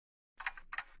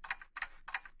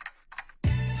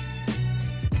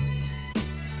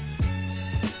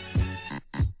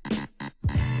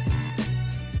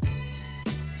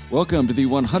Welcome to the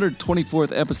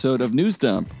 124th episode of News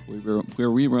Dump,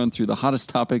 where we run through the hottest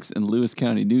topics in the Lewis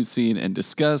County news scene and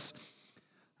discuss.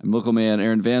 I'm local man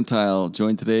Aaron Van Tile,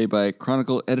 joined today by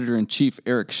Chronicle Editor-in-Chief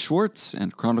Eric Schwartz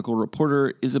and Chronicle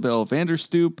reporter Isabel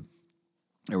Vanderstoop.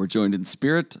 And we're joined in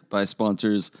spirit by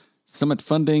sponsors Summit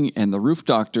Funding and The Roof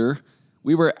Doctor.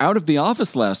 We were out of the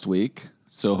office last week,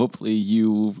 so hopefully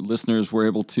you listeners were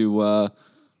able to,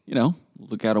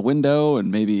 look out a window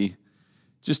and maybe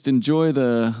just enjoy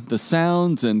the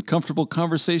sounds and comfortable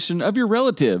conversation of your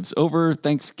relatives over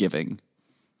Thanksgiving.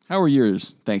 How were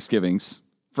yours, Thanksgivings,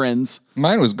 friends?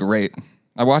 Mine was great.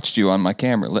 I watched you on my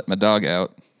camera let my dog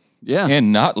out. Yeah.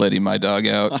 And not letting my dog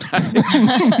out.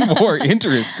 More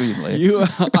interestingly. You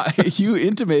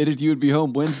intimated you would be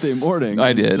home Wednesday morning.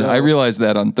 I did. So I realized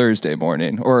that on Thursday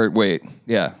morning. Or wait,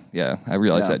 yeah. I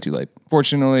realized that too late.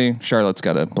 Fortunately, Charlotte's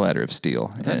got a bladder of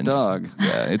steel. That dog.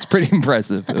 Yeah, it's pretty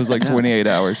impressive. It was like 28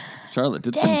 hours. Charlotte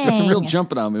did some real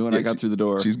jumping on me when I got through the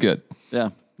door. She's good. Yeah,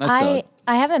 nice dog.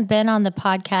 I haven't been on the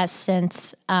podcast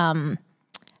since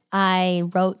I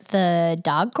wrote the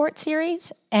dog court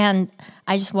series, and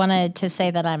I just wanted to say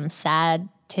that I'm sad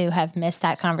to have missed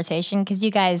that conversation because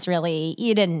you guys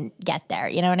you didn't get there.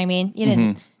 You know what I mean?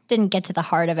 You didn't get to the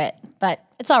heart of it, but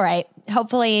it's all right.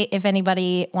 Hopefully, if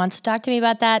anybody wants to talk to me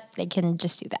about that, they can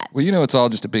just do that. Well, it's all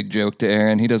just a big joke to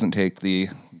Aaron. He doesn't take the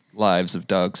lives of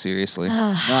dogs seriously.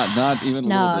 Not even a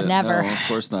little bit. Never. No, of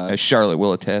course not. As Charlotte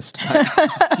will attest.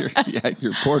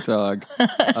 Your poor dog.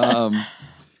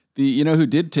 Who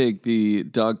did take the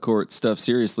dog court stuff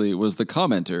seriously was the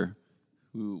commenter,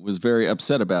 who was very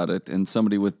upset about it, and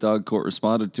somebody with dog court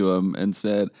responded to him and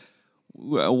said,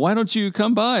 "Why don't you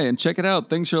come by and check it out?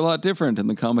 Things are a lot different." And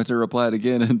the commenter replied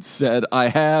again and said, "I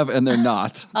have, and they're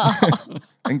not." I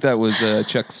think that was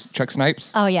Chuck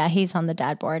Snipes. Oh, yeah, he's on the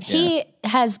dad board. Yeah. He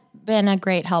has been a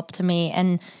great help to me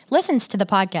and listens to the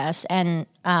podcast and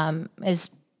is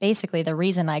basically the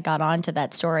reason I got onto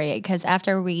that story, because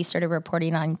after we started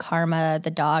reporting on Karma,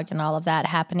 the dog, and all of that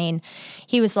happening,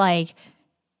 he was like,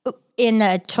 in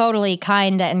a totally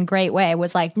kind and great way,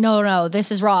 was like, no,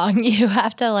 this is wrong. You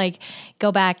have to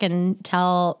go back and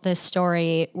tell this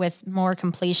story with more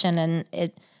completion. And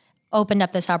it opened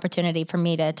up this opportunity for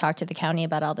me to talk to the county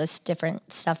about all this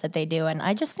different stuff that they do. And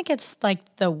I just think it's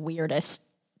the weirdest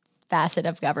facet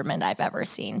of government I've ever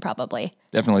seen, probably.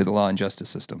 Definitely the law and justice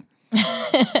system.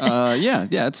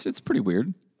 It's pretty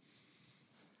weird.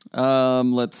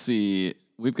 Let's see.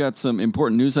 We've got some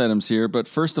important news items here, but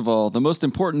first of all, the most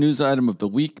important news item of the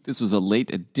week. This was a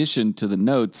late addition to the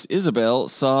notes. Isabel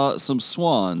saw some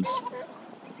swans.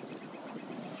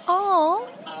 Oh,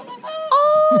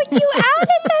 you added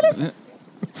that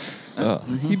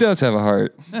as... He does have a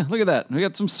heart. Yeah, look at that. We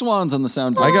got some swans on the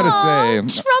soundboard. I gotta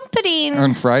say, trumpeting.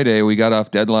 On Friday, we got off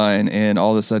deadline, and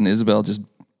all of a sudden, Isabel just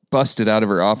busted out of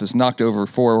her office, knocked over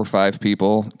 4 or 5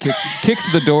 people,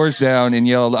 kicked the doors down, and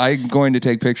yelled, "I'm going to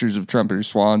take pictures of trumpeter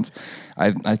swans."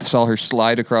 I saw her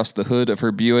slide across the hood of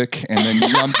her Buick and then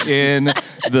jump in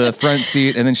the front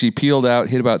seat, and then she peeled out,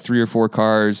 hit about 3 or 4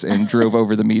 cars, and drove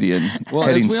over the median, heading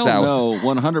as we south. all know,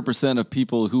 100% of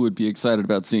people who would be excited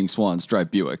about seeing swans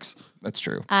drive Buicks. That's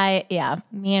true.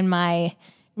 Me and my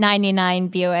 99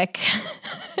 Buick.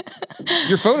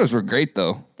 Your photos were great,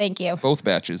 though. Thank you. Both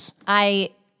batches. I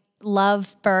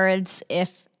love birds.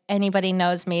 If anybody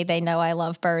knows me, they know I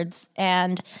love birds.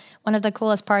 And one of the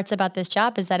coolest parts about this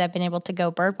job is that I've been able to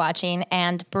go bird watching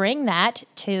and bring that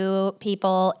to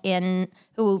people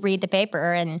who read the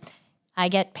paper, and I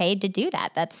get paid to do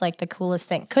that. That's the coolest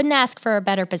thing. Couldn't ask for a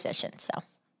better position. So,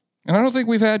 and I don't think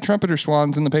we've had trumpeter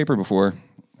swans in the paper before.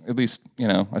 At least,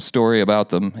 a story about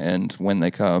them and when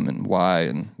they come and why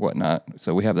and whatnot.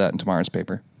 So we have that in tomorrow's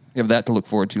paper. You have that to look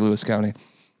forward to, Lewis County.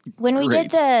 When we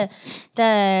did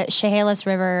the Chehalis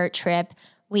River trip,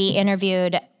 we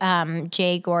interviewed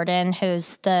Jay Gordon,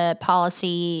 who's the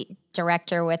policy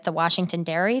director with the Washington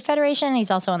Dairy Federation.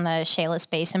 He's also on the Chehalis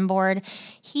Basin Board.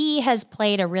 He has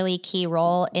played a really key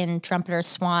role in trumpeter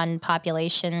swan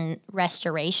population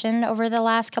restoration over the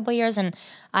last couple of years, and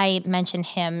I mentioned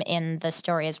him in the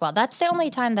story as well. That's the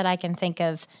only time that I can think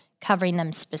of covering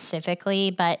them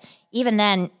specifically, but even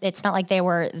then, it's not like they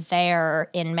were there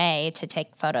in May to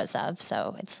take photos of,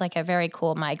 so it's a very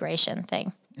cool migration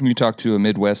thing. And you talked to a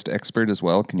Midwest expert as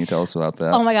well. Can you tell us about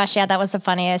that? Oh my gosh, yeah, that was the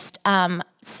funniest.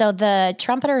 So the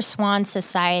Trumpeter Swan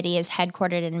Society is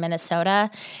headquartered in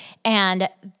Minnesota, and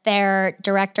their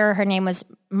director, her name was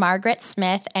Margaret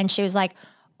Smith, and she was like,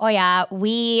 "Oh yeah,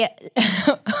 we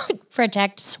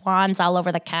protect swans all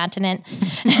over the continent."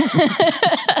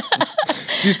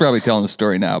 She's probably telling the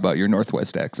story now about your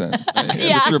Northwest accent.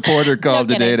 Yeah. This reporter called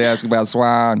No today kidding. to ask about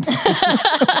swans.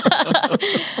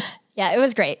 Yeah, it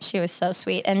was great. She was so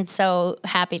sweet and so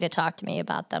happy to talk to me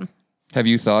about them. Have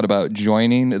you thought about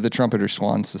joining the Trumpeter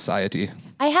Swan Society?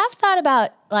 I have thought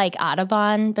about like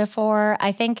Audubon before.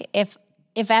 I think if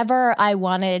ever I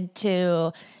wanted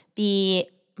to be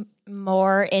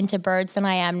more into birds than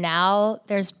I am now,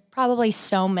 there's probably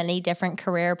so many different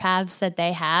career paths that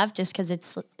they have just because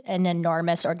it's an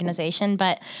enormous organization.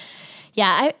 But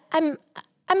yeah, I'm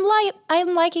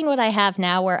liking what I have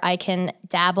now where I can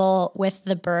dabble with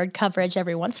the bird coverage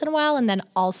every once in a while and then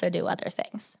also do other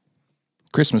things.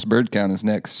 Christmas bird count is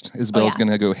next. Isabel's going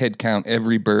to go head count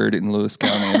every bird in Lewis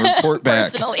County and report back.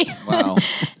 Personally. Wow.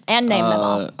 And name them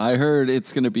all. I heard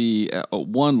it's going to be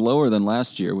one lower than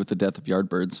last year with the death of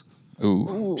yardbirds.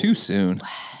 Ooh, too soon.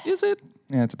 Is it?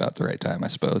 Yeah, it's about the right time, I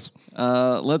suppose.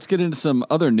 Let's get into some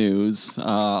other news,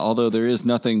 although there is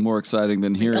nothing more exciting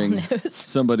than hearing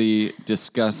somebody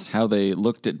discuss how they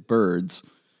looked at birds.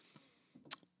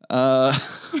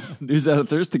 News out of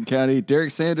Thurston County.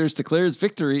 Derek Sanders declares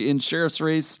victory in sheriff's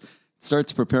race,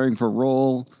 starts preparing for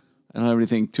roll. I don't have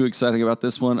anything too exciting about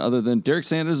this one other than Derek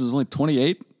Sanders is only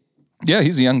 28. Yeah,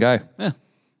 he's a young guy. Yeah,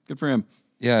 good for him.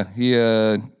 Yeah, he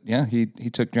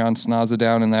took John Snaza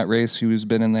down in that race, who's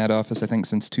been in that office, I think,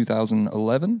 since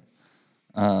 2011.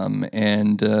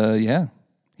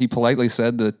 He politely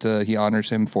said that he honors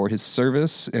him for his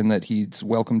service and that he's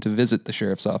welcome to visit the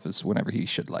sheriff's office whenever he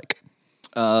should like.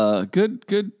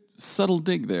 Good subtle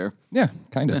dig there. Yeah,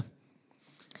 kind of.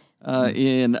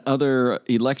 In other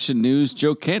election news,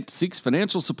 Joe Kent seeks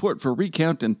financial support for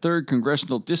recount in 3rd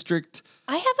Congressional District.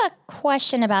 I have a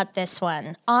question about this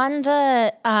one. On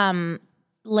the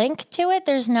link to it,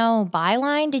 there's no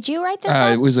byline. Did you write this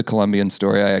up? It was a Colombian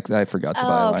story. I forgot the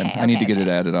byline. okay, I need to get okay.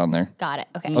 it added on there. Got it.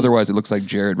 Okay. Otherwise, it looks like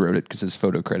Jared wrote it because his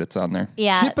photo credit's on there.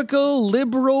 Yeah. Typical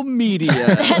liberal media.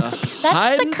 That's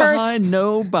Hiding the curse. behind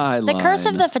no byline. The curse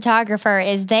of the photographer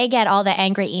is they get all the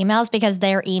angry emails because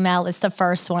their email is the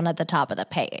first one at the top of the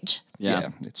page. Yeah.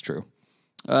 It's true.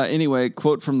 Anyway,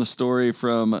 quote from the story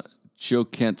from Joe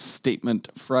Kent's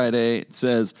statement Friday. It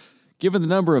says, given the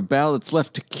number of ballots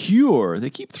left to cure, they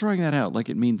keep throwing that out like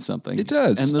it means something. It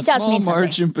does. And the It does small mean something.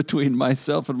 margin between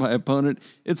myself and my opponent,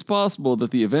 it's possible that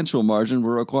the eventual margin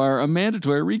will require a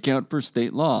mandatory recount per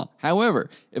state law. However,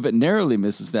 if it narrowly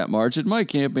misses that margin, my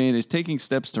campaign is taking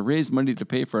steps to raise money to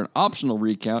pay for an optional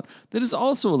recount that is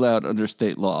also allowed under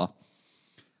state law.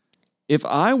 If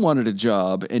I wanted a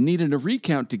job and needed a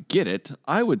recount to get it,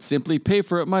 I would simply pay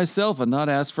for it myself and not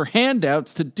ask for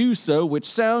handouts to do so, which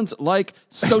sounds like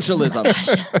socialism.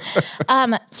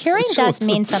 Curing does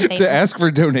mean something. To ask for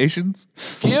donations?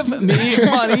 Give me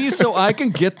money so I can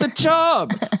get the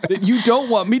job that you don't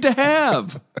want me to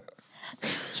have.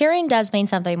 Curing does mean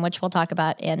something, which we'll talk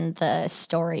about in the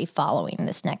story following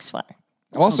this next one.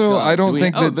 Also, God, I don't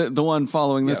think that... the one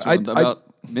following this Yeah, one about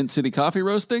Mint City coffee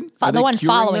roasting? Are The they one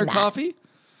curing following their that. coffee?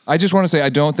 I just want to say I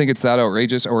don't think it's that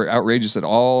outrageous or outrageous at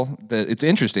all. That it's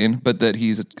interesting, but that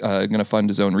he's going to fund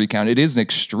his own recount. It is an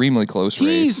extremely close race.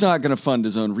 He's not going to fund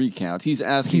his own recount. He's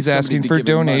asking asking somebody for to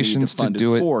give him money donations to fund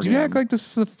do it. for Do you him. act like this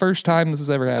is the first time this has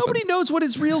ever happened? Nobody knows what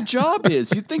his real job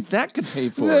is. You'd think that could pay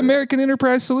for The it. American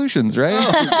Enterprise Solutions, right?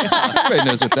 Everybody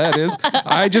knows what that is.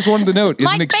 I just wanted to note it's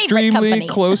My an favorite extremely company.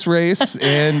 close race,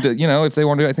 and if they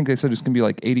want to, I think they said it's going to be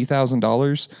like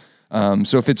 $80,000.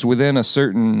 So if it's within a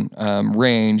certain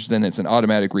range, then it's an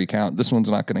automatic recount. This one's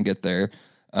not going to get there.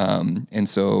 And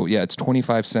so, it's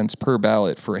 25 cents per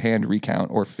ballot for a hand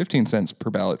recount or 15 cents per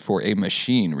ballot for a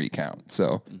machine recount.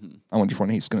 So I wonder which one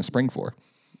he's going to spring for.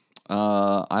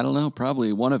 I don't know.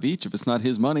 Probably one of each. If it's not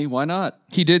his money, why not?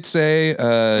 He did say,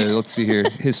 let's see here,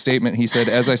 his statement. He said,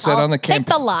 as I said on the Take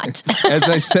the campaign, lot. as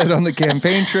I said on the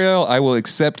campaign trail, I will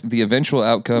accept the eventual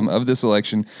outcome of this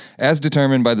election as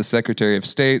determined by the Secretary of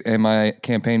State, and my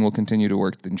campaign will continue to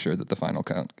work to ensure that the final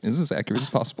count is as accurate as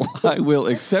possible. I will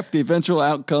accept the eventual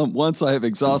outcome once I have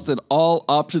exhausted all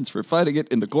options for fighting it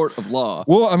in the court of law.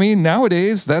 Well, I mean,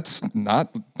 nowadays that's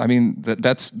not. I mean,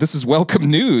 this is welcome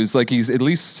news. Like he's at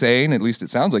least saying, at least it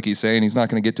sounds like he's saying, he's not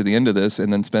going to get to the end of this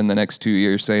and then spend the next 2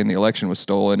 years saying the election was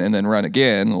stolen and then run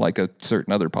again like a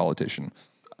certain other politician.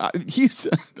 I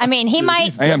mean, he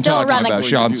might I am still talking run about again.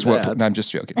 Sean do Swope. that. No, I'm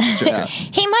just joking. Just joking.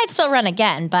 He might still run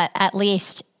again, but at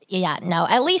least,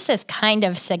 at least this kind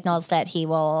of signals that he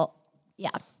will. Yeah,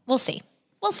 we'll see.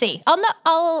 We'll see.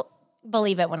 I'll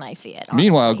believe it when I see it.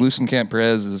 Meanwhile, honestly. Glusen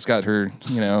Perez has got her,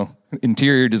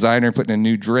 interior designer putting in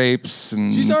new drapes,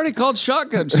 and She's already called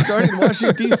shotgun. She's already in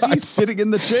Washington, D.C., sitting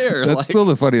in the chair. that's still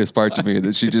the funniest part to me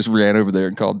that she just ran over there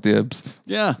and called dibs.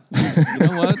 Yeah. You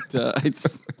know what?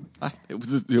 It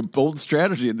was a bold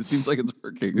strategy, and it seems like it's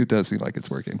working. It does seem like it's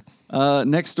working.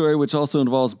 Next story, which also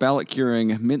involves ballot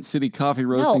curing, Mint City Coffee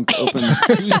Roasting to open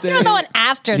Tuesday We're going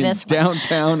after in this one.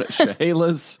 downtown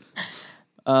Chehalis.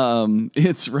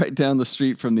 It's right down the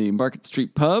street from the Market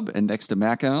Street Pub and next to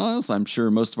Mackinac. I'm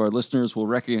sure most of our listeners will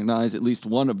recognize at least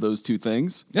one of those two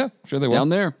things. Yeah, sure they will. Down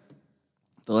there.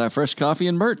 They'll have fresh coffee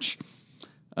and merch.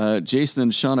 Jason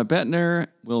and Shauna Bettner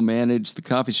will manage the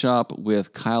coffee shop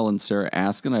with Kyle and Sarah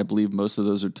Askin. I believe most of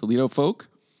those are Toledo folk.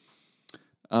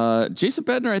 Jason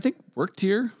Bettner, I think, worked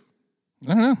here.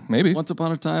 I don't know, maybe. Once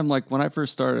upon a time, like when I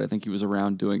first started, I think he was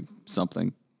around doing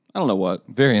something. I don't know what.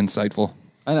 Very insightful.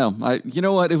 I know. You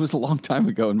know what? It was a long time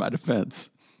ago in my defense.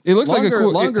 It looks like a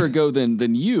cool... Longer ago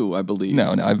than you, I believe.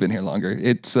 No, I've been here longer.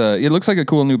 It looks like a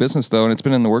cool new business, though, and it's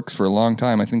been in the works for a long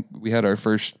time. I think we had our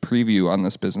first preview on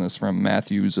this business from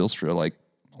Matthew Zylstra, like,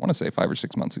 I want to say 5 or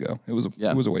 6 months ago. It was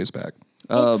a ways back.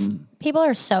 People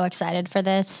are so excited for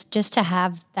this, just to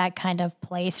have that kind of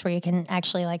place where you can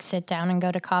actually like sit down and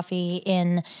go to coffee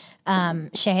in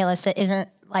Chehalis that isn't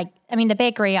like, I mean, the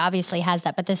bakery obviously has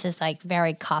that, but this is like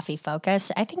very coffee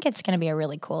focused. I think it's going to be a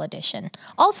really cool addition.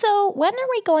 Also, when are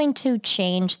we going to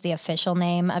change the official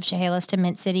name of Chehalis to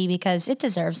Mint City? Because it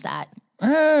deserves that.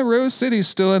 Rose City's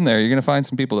still in there. You're going to find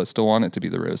some people that still want it to be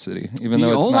the Rose City, even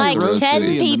though it's not like Rose 10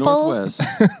 City. people. In the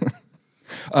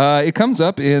Northwest. It comes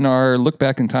up in our Look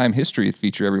Back in Time history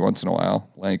feature every once in a while.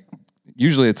 Like,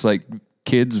 usually it's like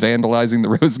kids vandalizing the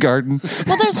rose garden.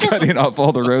 Well, there's just cutting off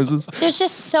all the roses. There's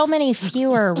just so many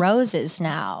fewer roses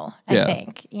now, I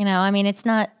think. You know, I mean, it's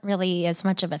not really as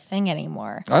much of a thing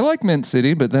anymore. I like Mint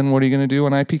City, but then what are you going to do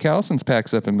when IP Callison's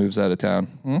packs up and moves out of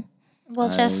town? We'll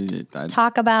just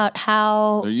talk about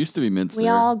how there used to be mints we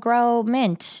there. all grow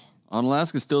mint.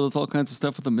 Alaska still does all kinds of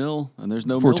stuff with the mill, and there's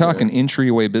no If mill we're talking there.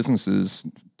 entryway businesses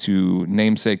to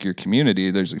namesake your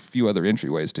community, there's a few other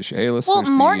entryways to Chehalis. Well,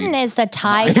 Morton is the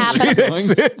tie capital.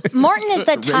 Morton is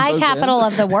the tie Rainbow's capital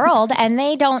of the world, and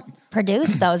they don't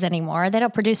produce those anymore. They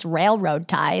don't produce railroad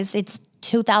ties. It's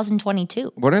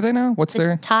 2022. What are they now? What's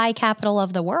their tie capital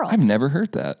of the world? I've never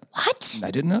heard that. What?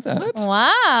 I didn't know that.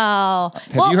 Wow.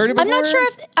 Have you heard it I'm not before? sure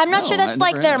No, that's I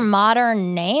like never their have.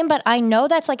 modern name, but I know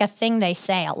that's like a thing they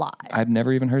say a lot. I've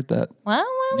never even heard that. Well.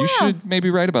 You should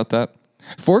maybe write about that.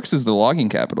 Forks is the logging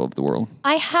capital of the world.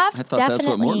 I have I thought that's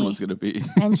what Morton was definitely going to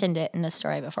be. mentioned it in a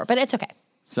story before, but it's okay.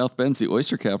 South Bend's the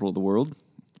oyster capital of the world.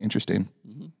 Interesting.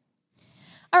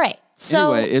 All right.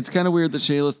 So Anyway, it's kind of weird that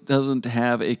Chehalis doesn't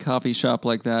have a coffee shop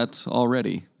like that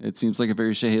already. It seems like a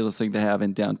very Chehalis thing to have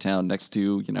in downtown next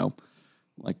to, you know,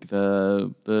 like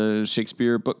the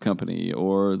Shakespeare Book Company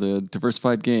or the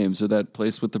Diversified Games or that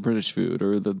place with the British food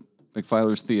or the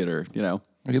McFiler's Theater, you know.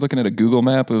 Are you looking at a Google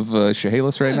map of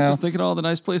Chehalis right now? Just thinking of all the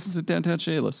nice places in downtown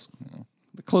Chehalis.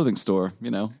 The clothing store,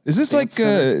 you know. Is this like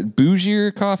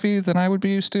bougier coffee than I would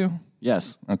be used to?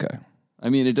 Yes. Okay. I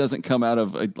mean, it doesn't come out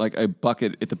of a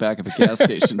bucket at the back of a gas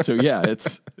station. So yeah,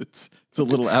 it's a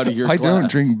little out of your I class. don't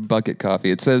drink bucket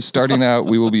coffee. It says starting out,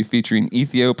 we will be featuring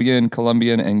Ethiopian,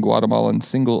 Colombian, and Guatemalan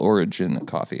single origin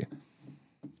coffee.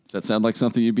 Does that sound like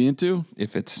something you'd be into?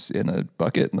 If it's in a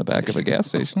bucket in the back of a gas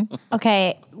station.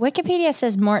 okay, Wikipedia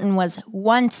says Morton was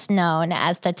once known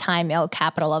as the tie mill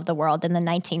capital of the world in the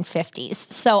 1950s.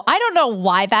 So I don't know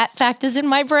why that fact is in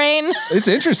my brain. It's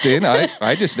interesting.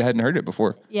 I just hadn't heard it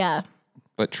before, Yeah.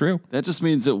 but true. That just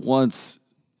means that once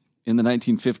in the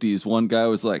 1950s, one guy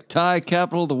was like, tie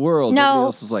capital of the world. No. Everybody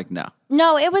else was like, no.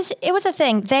 No, it was a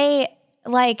thing. They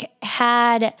like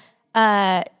had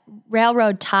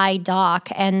railroad tie dock,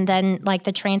 and then like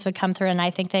the trains would come through, and I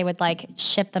think they would like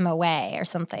ship them away or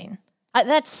something.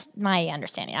 That's my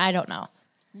understanding. I don't know.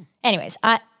 Anyways,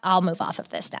 I'll move off of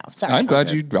this now. Sorry. I'm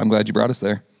glad you brought us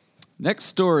there. Next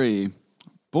story.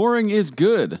 Boring is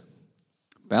good.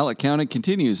 Ballot counting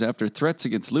continues after threats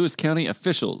against Lewis County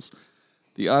officials.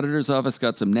 The auditor's office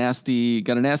got a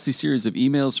nasty series of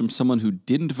emails from someone who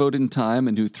didn't vote in time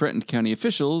and who threatened county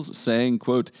officials, saying,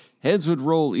 quote, heads would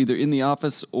roll either in the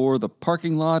office or the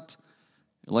parking lot.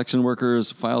 Election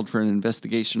workers filed for an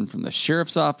investigation from the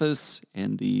sheriff's office,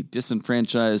 and the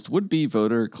disenfranchised would-be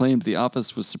voter claimed the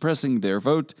office was suppressing their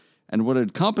vote and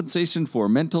wanted compensation for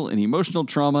mental and emotional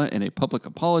trauma and a public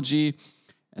apology,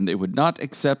 and they would not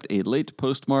accept a late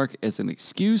postmark as an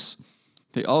excuse.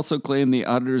 They also claimed the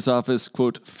auditor's office,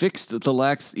 quote, fixed the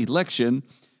lax election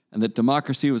and that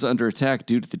democracy was under attack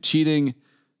due to the cheating.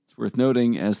 It's worth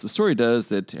noting, as the story does,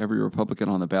 that every Republican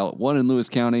on the ballot won in Lewis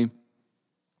County.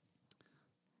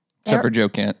 Except for Joe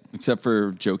Kent. Except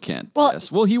for Joe Kent. Well-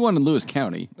 yes. Well, he won in Lewis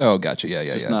County, Oh, gotcha. Yeah.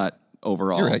 just not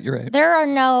overall. You're right. There are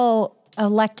no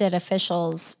elected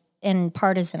officials in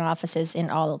partisan offices in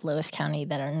all of Lewis County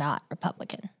that are not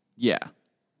Republican. Yeah.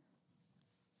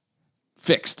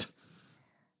 Fixed.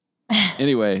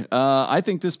 Anyway, I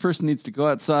think this person needs to go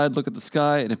outside, look at the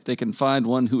sky, and if they can find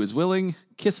one who is willing,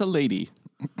 kiss a lady.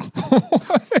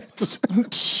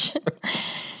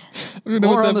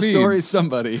 More on the story,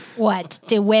 somebody. What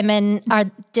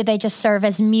do they just serve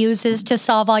as muses to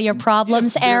solve all your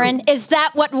problems, Aaron? Is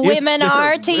that what women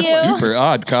are to you? Super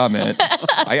odd comment.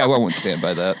 I won't stand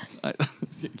by that.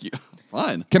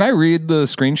 Fine. Can I read the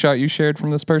screenshot you shared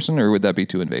from this person, or would that be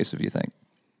too invasive, you think?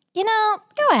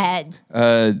 Go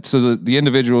ahead. So the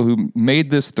individual who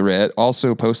made this threat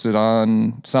also posted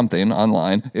on something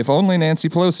online. If only Nancy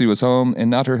Pelosi was home and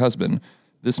not her husband.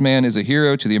 This man is a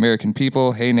hero to the American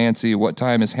people. Hey, Nancy, what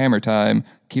time is hammer time?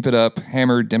 Keep it up.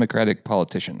 Hammer Democratic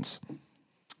politicians.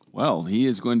 Well, he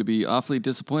is going to be awfully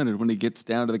disappointed when he gets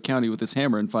down to the county with his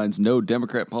hammer and finds no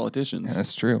Democrat politicians. Yeah,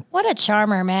 that's true. What a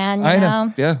charmer, man. I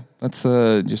know. Yeah, that's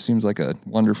just seems like a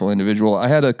wonderful individual. I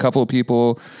had a couple of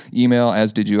people email,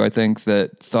 as did you, I think,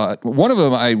 that thought, one of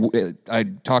them, I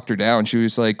talked her down. She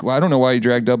was like, well, I don't know why you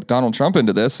dragged up Donald Trump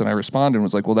into this. And I responded and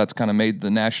was like, well, that's kind of made the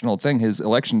national thing, his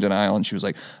election denial. And she was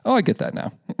like, oh, I get that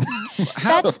now.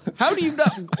 How do you know?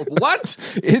 What?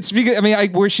 It's because,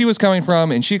 where she was coming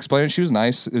from, and she explained it, she was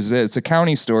nice. It's a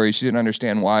county story. She didn't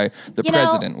understand why the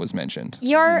president was mentioned.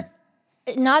 You're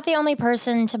not the only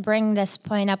person to bring this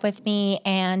point up with me,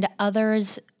 and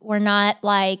others were not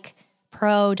like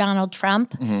pro Donald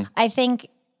Trump. Mm-hmm. I think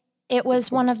it was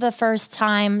one of the first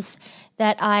times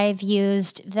that I've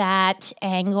used that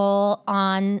angle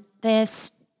on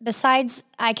this. Besides,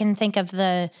 I can think of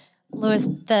the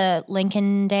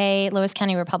Lincoln Day, Lewis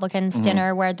County Republicans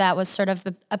dinner, where that was sort of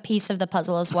a piece of the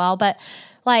puzzle as well. But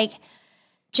like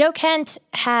Joe Kent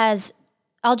has,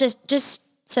 I'll just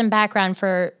some background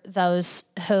for those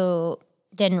who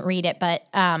didn't read it, but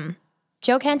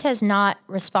Joe Kent has not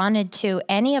responded to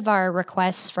any of our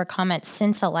requests for comments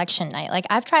since election night. Like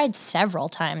I've tried several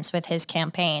times with his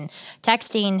campaign,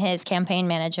 texting his campaign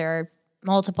manager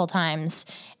multiple times,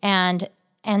 and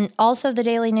also the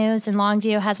Daily News in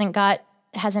Longview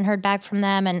hasn't heard back from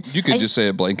them. And you could just say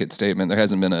a blanket statement. There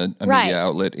hasn't been a media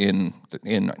outlet in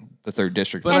the third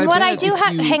district. But and what I do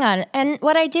have, hang on, and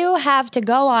what I do have to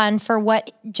go on for what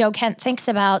Joe Kent thinks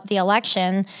about the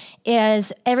election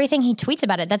is everything he tweets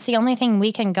about it. That's the only thing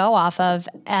we can go off of.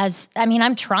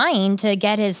 I'm trying to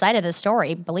get his side of the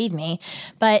story, believe me,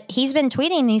 but he's been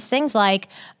tweeting these things like,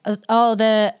 oh,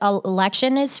 the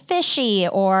election is fishy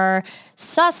or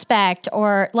suspect,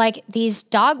 or like these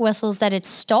dog whistles that it's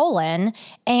stolen,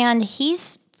 and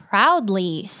he's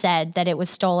proudly said that it was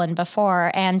stolen before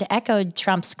and echoed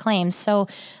Trump's claims. So,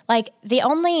 like, the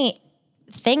only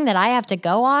thing that I have to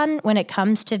go on when it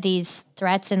comes to these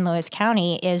threats in Lewis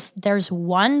County is there's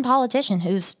one politician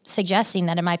who's suggesting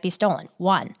that it might be stolen.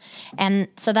 One. And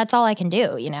so that's all I can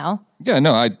do, you know? Yeah,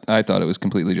 no, I thought it was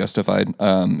completely justified.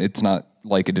 It's not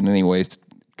like it in any way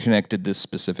connected this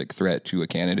specific threat to a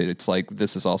candidate. It's like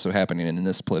this is also happening in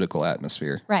this political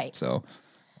atmosphere. Right. So,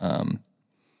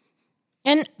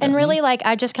 And really, like,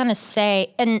 I just kind of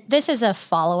say, and this is a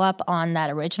follow-up on that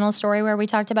original story where we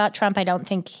talked about Trump. I don't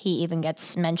think he even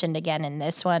gets mentioned again in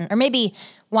this one, or maybe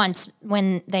once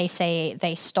when they say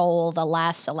they stole the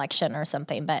last election or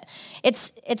something, but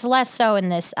it's less so in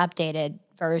this updated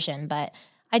version. But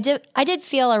I did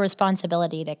feel a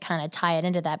responsibility to kind of tie it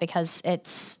into that because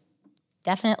it's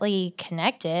definitely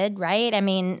connected, right? I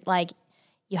mean, like,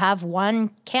 you have one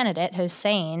candidate who's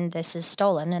saying this is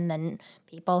stolen, and then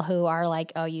people who are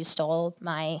like, oh, you stole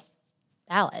my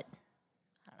ballot.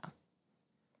 I don't know.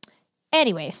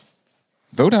 Anyways.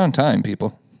 Vote on time,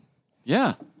 people.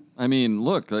 Yeah. I mean,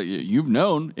 look, you've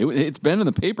known. It's been in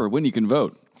the paper when you can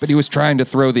vote. But he was trying to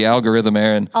throw the algorithm,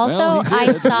 Aaron. Also,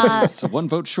 I saw... It's one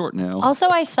vote short now. Also,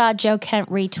 I saw Joe Kent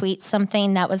retweet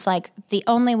something that was like, the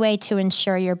only way to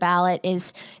ensure your ballot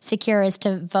is secure is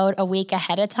to vote a week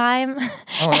ahead of time.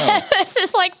 Oh, no. This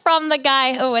is like from the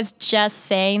guy who was just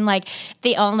saying, like,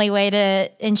 the only way to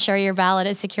ensure your ballot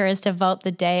is secure is to vote the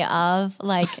day of.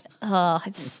 Like,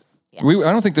 it's... Yeah.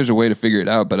 I don't think there's a way to figure it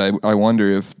out, but I wonder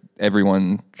if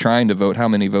everyone trying to vote, how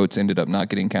many votes ended up not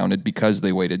getting counted because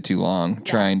they waited too long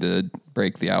trying to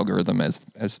break the algorithm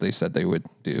as they said they would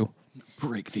do.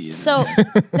 Break the internet. So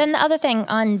then the other thing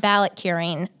on ballot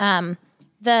curing,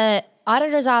 the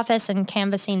auditor's office and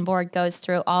canvassing board goes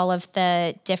through all of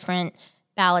the different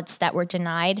ballots that were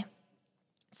denied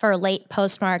for late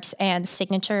postmarks and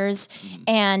signatures. Mm-hmm.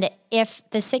 And if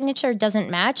the signature doesn't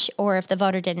match or if the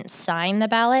voter didn't sign the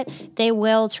ballot, they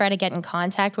will try to get in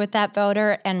contact with that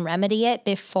voter and remedy it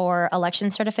before election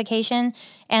certification.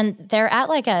 And they're at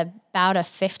like about a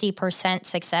 50%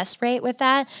 success rate with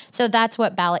that. So that's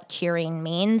what ballot curing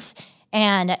means.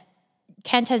 And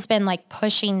Kent has been like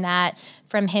pushing that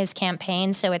from his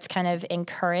campaign, so it's kind of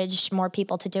encouraged more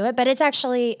people to do it. But it's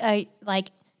actually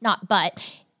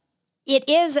it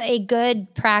is a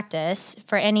good practice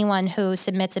for anyone who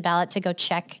submits a ballot to go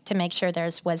check to make sure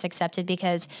theirs was accepted,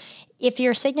 because if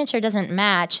your signature doesn't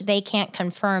match, they can't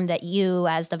confirm that you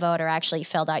as the voter actually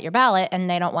filled out your ballot, and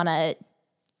they don't want to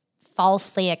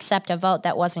falsely accept a vote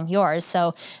that wasn't yours.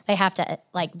 So they have to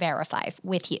like verify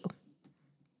with you.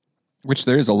 Which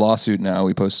there is a lawsuit now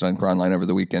we posted on Cronline over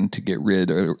the weekend to get rid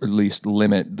or at least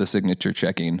limit the signature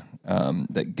checking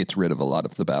that gets rid of a lot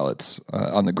of the ballots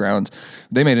on the grounds.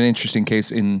 They made an interesting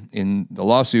case in the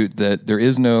lawsuit that there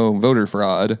is no voter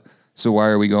fraud. So why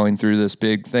are we going through this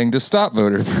big thing to stop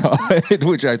voter fraud?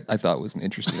 Which I thought was an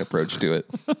interesting approach to it.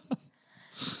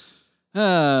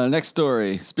 Next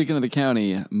story. Speaking of the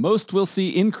county, most will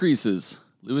see increases.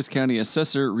 Lewis County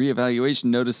assessor reevaluation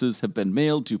notices have been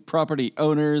mailed to property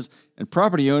owners, and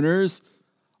property owners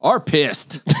are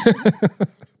pissed.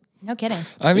 No kidding.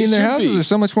 I mean, their houses are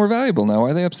so much more valuable now. Why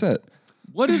are they upset?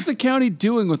 What is the county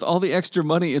doing with all the extra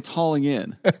money it's hauling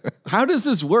in? How does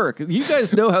this work? You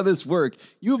guys know how this works.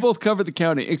 You both cover the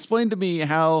county. Explain to me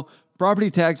how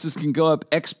property taxes can go up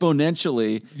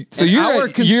exponentially. So you're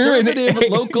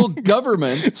conservative local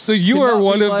government. So you are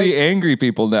one of the angry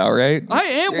people now, right? I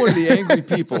am one of the angry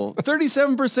people.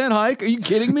 37% hike? Are you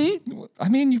kidding me? I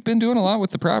mean, you've been doing a lot with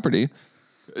the property.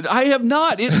 I have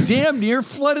not. It damn near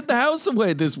flooded the house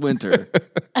away this winter.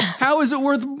 How is it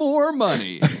worth more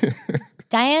money?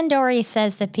 Diane Dorey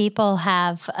says that people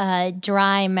have a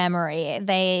dry memory.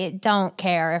 They don't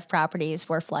care if properties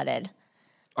were flooded.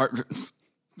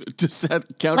 Does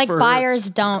that count like for buyers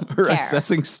don't her care.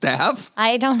 Assessing staff?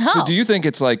 I don't know. So do you think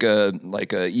it's like a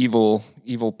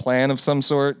evil plan of some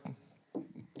sort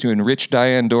to enrich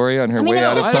Diane Dorey on her way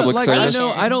out of public service?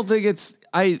 I don't think it's.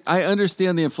 I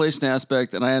understand the inflation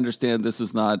aspect, and I understand this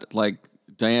is not like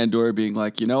Diane Dorey being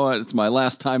like, you know what, it's my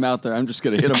last time out there. I'm just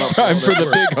going to hit him up. Time for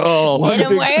the big haul. One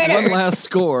last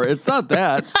score. It's not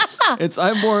that.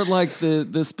 I'm more like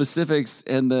the specifics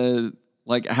and the.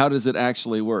 Like, how does it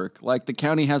actually work? Like, the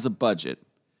county has a budget,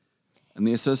 and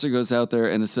the assessor goes out there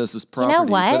and assesses property. You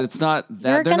know what? But it's not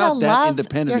that they're not that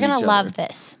independent. You're going to love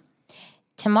this.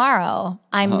 Tomorrow,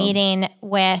 I'm meeting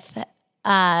with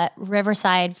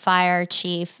Riverside Fire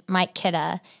Chief Mike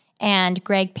Kidda and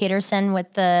Greg Peterson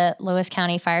with the Lewis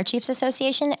County Fire Chiefs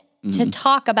Association to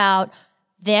talk about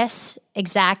this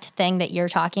exact thing that you're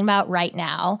talking about right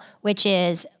now, which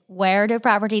is where do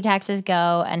property taxes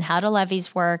go and how do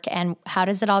levies work and how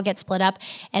does it all get split up?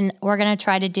 And we're going to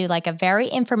try to do like a very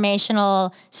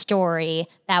informational story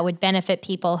that would benefit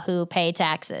people who pay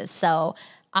taxes. So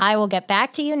I will get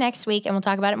back to you next week and we'll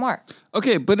talk about it more.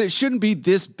 Okay, but it shouldn't be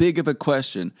this big of a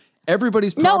question.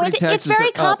 Everybody's property taxes it's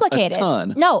very complicated. Up a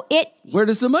ton. No, Where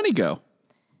does the money go?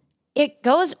 It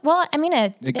goes, well, I mean,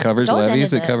 it covers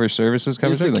levies, it covers services,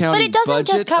 covers everything. But it doesn't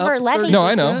just cover levies. No,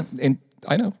 I know. And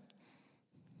I know.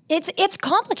 It's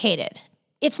complicated.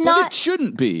 It's but not. It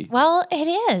shouldn't be. Well,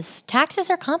 it is. Taxes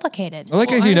are complicated. I like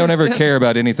how you don't ever care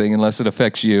about anything unless it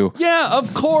affects you. Yeah,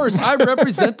 of course. I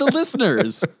represent the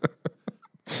listeners.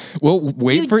 Well,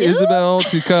 wait for Isabel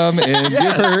to come and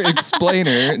give her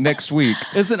explainer next week.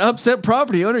 As an upset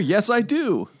property owner, yes, I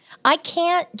do. I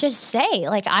can't just say,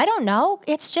 like, I don't know.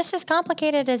 It's just as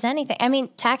complicated as anything. I mean,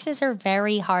 taxes are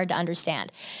very hard to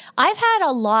understand. I've had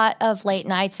a lot of late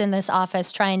nights in this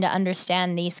office trying to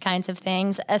understand these kinds of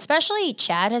things. Especially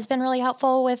Chad has been really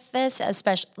helpful with this,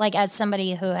 especially like as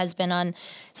somebody who has been on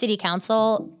city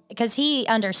council, because he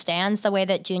understands the way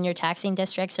that junior taxing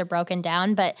districts are broken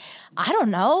down. But I don't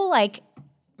know, like,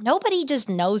 nobody just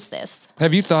knows this.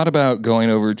 Have you thought about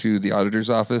going over to the auditor's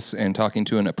office and talking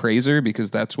to an appraiser? Because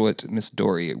that's what Miss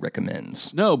Dorey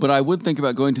recommends. No, but I would think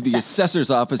about going to the assessor's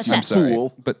office, you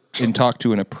fool. And talk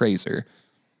to an appraiser.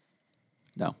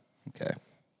 No. Okay.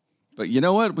 But you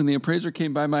know what? When the appraiser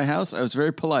came by my house, I was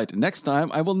very polite. Next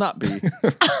time, I will not be.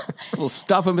 We'll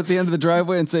stop him at the end of the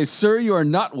driveway and say, "Sir, you are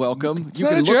not welcome." It's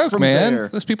not a joke, man.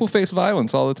 Those people face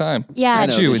violence all the time. Yeah.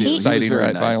 Not you inciting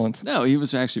violence. No, he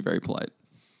was actually very polite.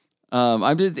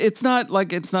 It's not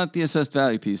the assessed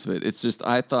value piece of it. It's just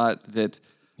I thought that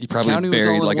you probably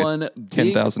buried like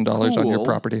 $10,000 on your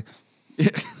property.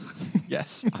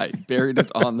 Yes, I buried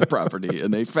it on the property,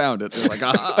 and they found it. They're like,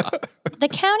 "Ah!" The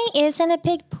county is in a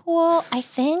big pool, I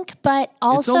think, but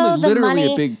also it's only the literally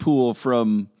money. a big pool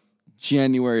from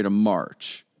January to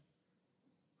March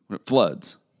when it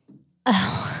floods,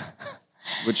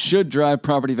 which should drive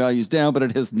property values down, but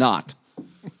it has not.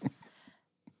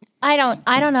 I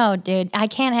don't know, dude. I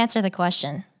can't answer the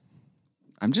question.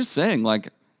 I'm just saying, like,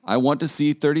 I want to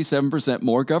see 37%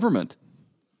 more government.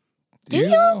 Do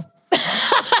you?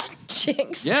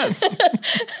 Jinx. Yes.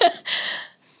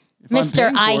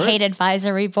 Mr. I hate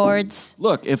advisory boards.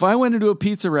 Look, if I went into a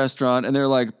pizza restaurant and they're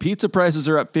like, pizza prices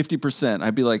are up 50%,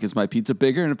 I'd be like, is my pizza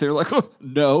bigger? And if they're like, oh,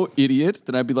 no, idiot,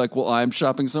 then I'd be like, well, I'm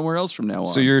shopping somewhere else from now on.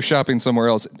 So you're shopping somewhere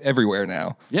else everywhere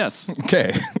now? Yes.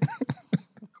 Okay.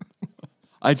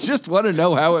 I just want to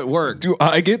know how it works. Do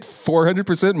I get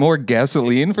 400% more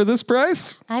gasoline for this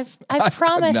price? I've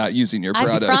promised. I'm not using your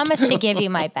product. I've promised to give you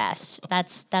my best.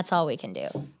 That's all we can do.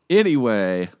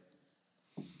 Anyway,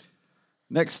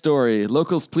 next story.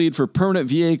 Locals plead for permanent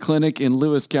VA clinic in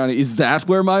Lewis County. Is that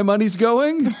where my money's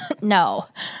going? No.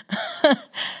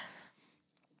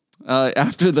 I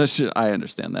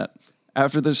understand that.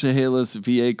 After the Chehalis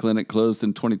VA clinic closed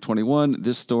in 2021,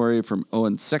 this story from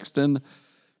Owen Sexton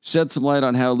shed some light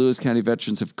on how Lewis County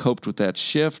veterans have coped with that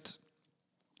shift.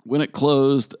 When it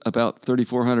closed, about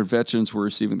 3,400 veterans were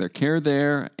receiving their care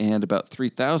there, and about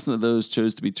 3,000 of those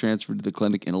chose to be transferred to the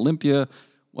clinic in Olympia,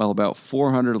 while about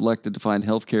 400 elected to find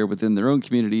health care within their own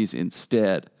communities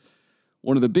instead.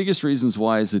 One of the biggest reasons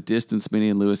why is the distance many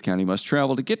in Lewis County must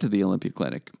travel to get to the Olympia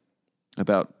clinic.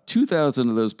 About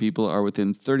 2,000 of those people are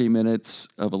within 30 minutes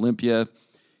of Olympia,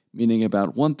 meaning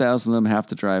about 1,000 of them have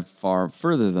to drive far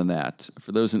further than that.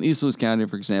 For those in East Lewis County,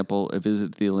 for example, a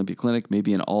visit to the Olympia Clinic may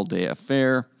be an all-day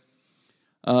affair.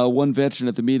 One veteran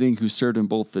at the meeting who served in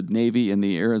both the Navy and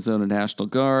the Arizona National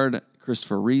Guard,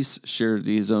 Christopher Reese, shared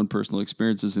his own personal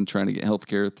experiences in trying to get health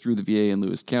care through the VA in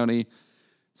Lewis County.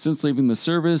 Since leaving the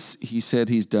service, he said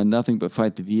he's done nothing but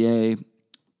fight the VA.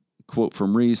 Quote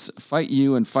from Reese, fight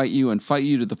you and fight you and fight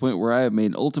you to the point where I have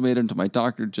made an ultimatum to my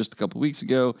doctor just a couple weeks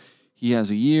ago. He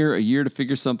has a year to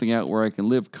figure something out where I can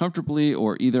live comfortably,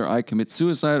 or either I commit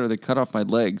suicide or they cut off my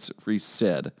legs, Reese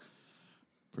said.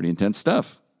 Pretty intense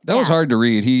stuff. That was hard to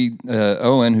read.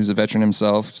 Owen, who's a veteran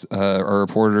himself, our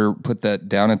reporter, put that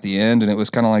down at the end, and it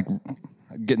was kind of like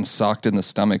getting socked in the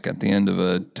stomach at the end of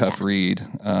a tough read.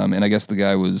 And I guess the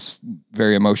guy was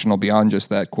very emotional beyond just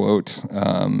that quote.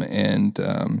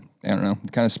 I don't know,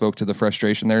 kind of spoke to the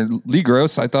frustration there. Lee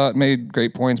Gross, I thought, made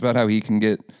great points about how he can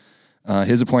get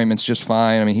his appointment's just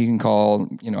fine. I mean, he can call,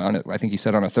 I think he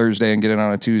said on a Thursday and get it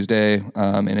on a Tuesday.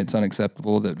 And it's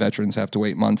unacceptable that veterans have to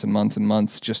wait months and months and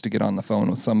months just to get on the phone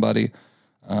with somebody.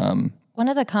 One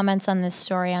of the comments on this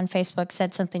story on Facebook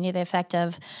said something to the effect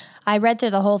of, I read through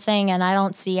the whole thing and I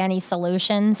don't see any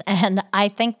solutions. And I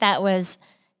think that was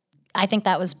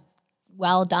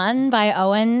well done by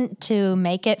Owen to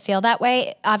make it feel that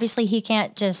way. Obviously, he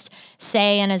can't just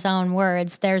say in his own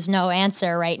words, there's no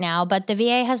answer right now, but the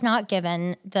VA has not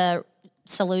given the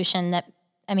solution that,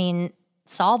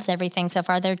 solves everything so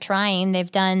far. They're trying. They've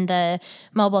done the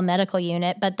mobile medical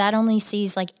unit, but that only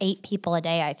sees like 8 people a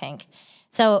day, I think.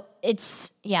 So it's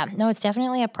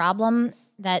definitely a problem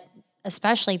that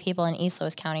especially people in East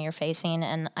Lewis County are facing,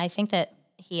 and I think that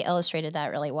he illustrated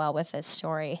that really well with this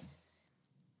story.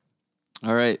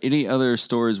 All right. Any other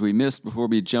stories we missed before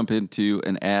we jump into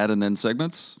an ad and then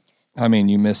segments? I mean,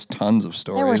 you missed tons of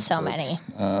stories. There were so many.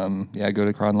 Go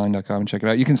to cronline.com and check it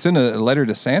out. You can send a letter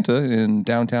to Santa in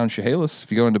downtown Chehalis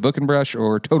if you go into Book and Brush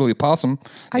or Totally Possum.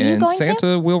 Are you going to?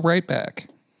 Santa will write back.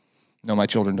 No, my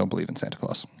children don't believe in Santa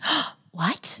Claus.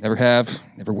 What? Never have,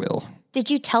 never will.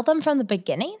 Did you tell them from the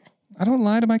beginning? I don't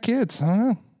lie to my kids. I don't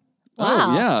know.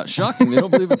 Wow. Oh, yeah. Shocking. They don't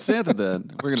believe in Santa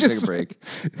then. We're going to take a break.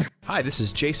 Hi, this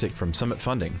is Jasek from Summit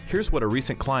Funding. Here's what a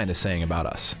recent client is saying about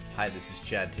us. Hi, this is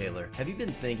Chad Taylor. Have you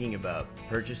been thinking about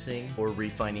purchasing or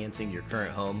refinancing your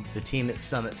current home? The team at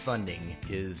Summit Funding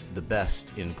is the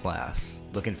best in class.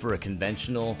 Looking for a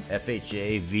conventional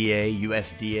FHA, VA,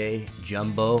 USDA,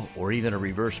 jumbo, or even a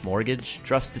reverse mortgage?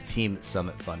 Trust the team at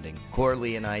Summit Funding.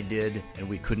 Corley and I did, and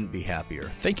we couldn't be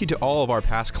happier. Thank you to all of our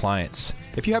past clients.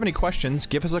 If you have any questions,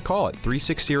 give us a call at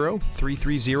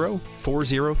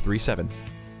 360-330-4037.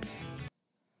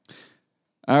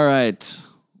 All right.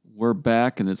 We're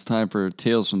back, and it's time for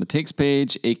Tales from the Takes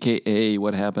page, a.k.a.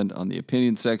 what happened on the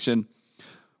opinion section.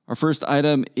 Our first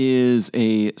item is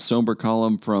a somber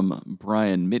column from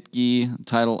Brian Mitke,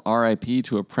 titled R.I.P.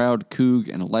 to a proud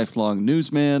Coug and a lifelong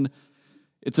newsman.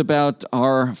 It's about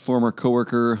our former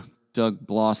coworker, Doug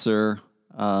Blosser.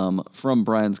 From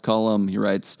Brian's column, he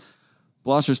writes,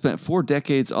 Blosser spent 4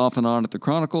 decades off and on at the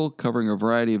Chronicle, covering a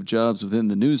variety of jobs within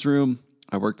the newsroom.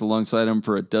 I worked alongside him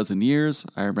for 12 years.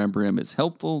 I remember him as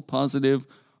helpful, positive,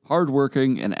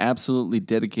 hardworking, and absolutely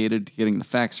dedicated to getting the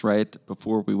facts right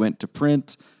before we went to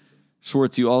print.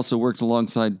 Schwartz, you also worked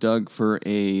alongside Doug for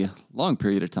a long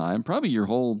period of time, probably your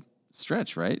whole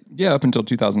stretch, right? Yeah, up until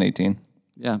 2018.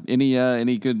 Yeah.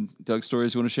 Any good Doug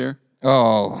stories you want to share?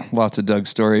 Oh, lots of Doug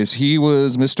stories. He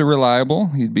was Mr. Reliable.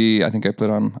 He'd be, I think I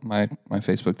put on my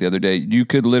Facebook the other day, you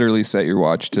could literally set your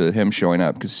watch to him showing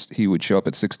up because he would show up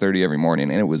at 6:30 every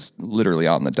morning, and it was literally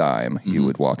on the dime. He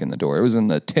would walk in the door. It was in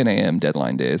the 10 a.m.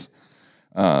 deadline days.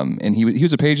 And he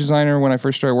was a page designer when I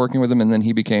first started working with him, and then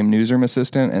he became newsroom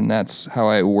assistant, and that's how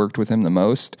I worked with him the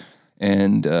most.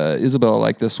 And Isabel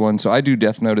liked this one. So I do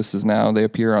death notices now. They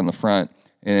appear on the front.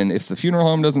 And if the funeral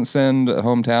home doesn't send a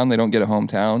hometown, they don't get a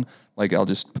hometown. Like, I'll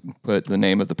just put the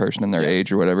name of the person and their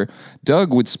age or whatever.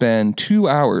 Doug would spend 2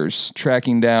 hours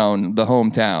tracking down the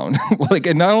hometown.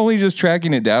 And not only just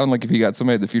tracking it down, like if he got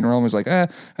somebody at the funeral home was like, I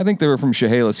think they were from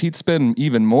Chehalis. He'd spend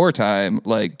even more time,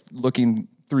 like, looking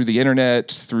through the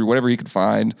internet, through whatever he could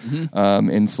find,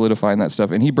 and solidifying that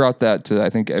stuff. And he brought that to, I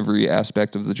think, every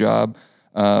aspect of the job.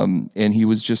 And he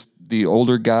was just the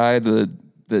older guy that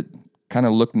kind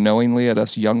of looked knowingly at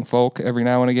us young folk every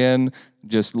now and again,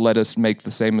 just let us make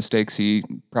the same mistakes he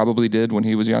probably did when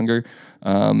he was younger.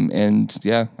 And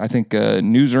yeah, I think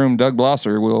newsroom Doug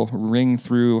Blosser will ring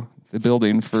through the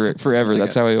building forever.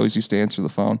 That's how I always used to answer the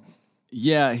phone.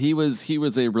 Yeah, he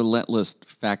was a relentless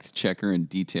fact checker and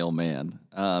detail man.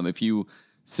 If you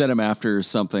set him after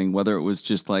something, whether it was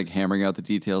just like hammering out the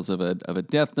details of a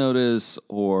death notice,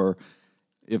 or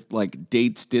if like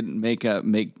dates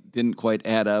didn't quite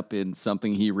add up in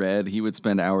something he read, he would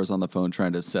spend hours on the phone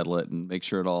trying to settle it and make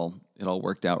sure it all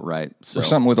worked out right. So, or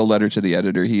something with a letter to the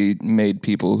editor. He made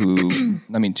people who,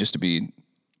 I mean, just to be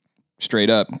straight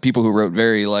up, people who wrote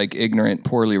very like ignorant,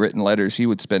 poorly written letters, he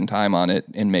would spend time on it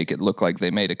and make it look like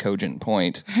they made a cogent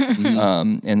point.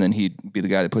 And then he'd be the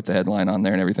guy that put the headline on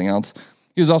there and everything else.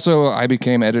 He was also, I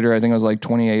became editor, I think I was like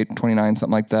 28, 29,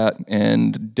 something like that,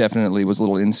 and definitely was a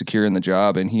little insecure in the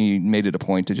job, and he made it a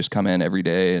point to just come in every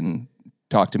day and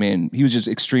talk to me, and he was just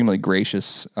extremely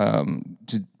gracious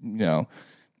to,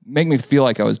 make me feel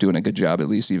like I was doing a good job, at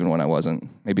least even when I wasn't.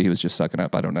 Maybe he was just sucking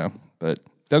up, I don't know. But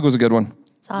Doug was a good one.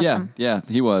 It's awesome. Yeah,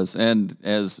 he was. And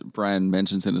as Brian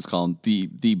mentions in his column, the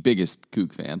biggest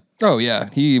Coug fan. Oh, yeah.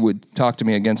 He would talk to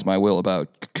me against my will about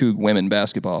Coug women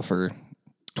basketball for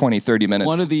 20, 30 minutes.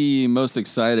 One of the most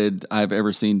excited I've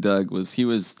ever seen Doug was he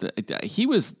was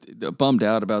bummed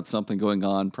out about something going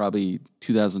on, probably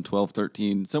 2012,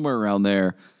 13, somewhere around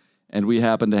there. And we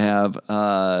happened to have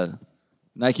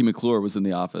Nike McClure was in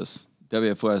the office,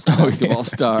 WF West basketball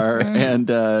star. And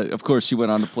of course, she went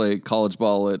on to play college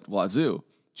ball at Wazoo.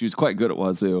 She was quite good at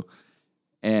Wazoo.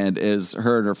 And as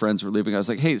her and her friends were leaving, I was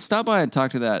like, hey, stop by and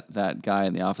talk to that guy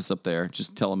in the office up there.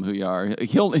 Just tell him who you are.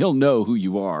 He'll know who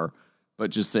you are. But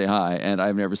just say hi. And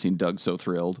I've never seen Doug so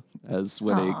thrilled as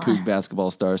when a Coug basketball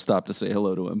star stopped to say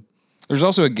hello to him. There's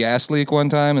also a gas leak one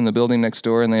time in the building next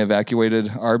door, and they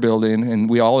evacuated our building, and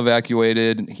we all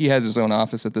evacuated. He had his own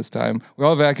office at this time. We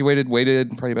all evacuated, waited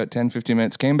probably about 10, 15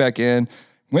 minutes, came back in,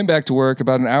 went back to work.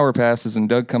 About an hour passes, and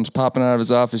Doug comes popping out of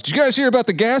his office. Did you guys hear about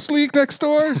the gas leak next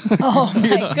door? Oh my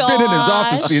gosh. Been in his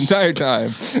office the entire time.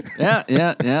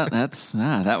 Yeah.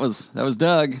 That was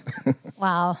Doug.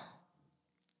 Wow.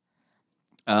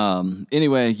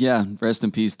 Anyway, yeah, rest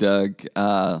in peace, Doug.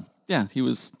 Yeah, he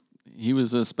was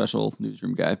a special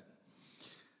newsroom guy.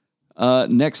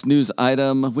 Next news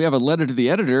item, we have a letter to the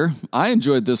editor. I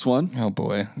enjoyed this one. Oh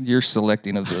boy, you're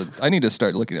selecting I need to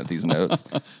start looking at these notes.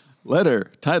 Letter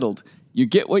titled, "You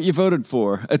Get What You Voted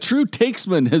For." A true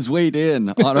takesman has weighed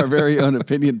in on our very own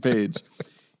opinion page.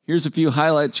 Here's a few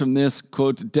highlights from this,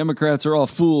 quote, "Democrats are all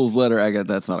fools" letter.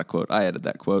 That's not a quote. I added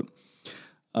that quote.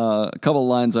 A couple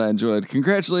lines I enjoyed.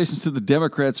 "Congratulations to the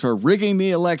Democrats for rigging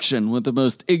the election with the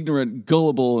most ignorant,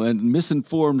 gullible, and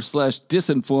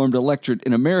misinformed/disinformed electorate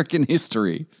in American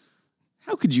history."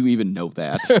 How could you even know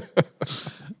that?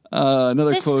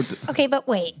 Another quote. Okay, but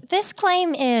wait. This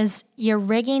claim is you're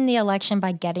rigging the election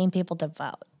by getting people to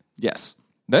vote. Yes.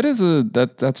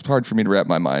 That's hard for me to wrap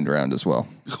my mind around as well.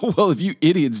 Well, if you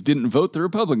idiots didn't vote, the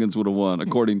Republicans would have won,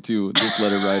 according to this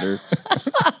letter writer.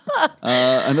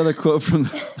 Another quote from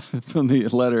the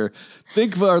letter.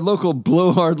 "Think of our local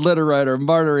blowhard letter writer,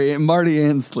 Marty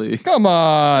Ansley." Come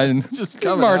on. Just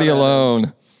leave Marty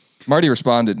alone. Marty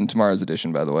responded in tomorrow's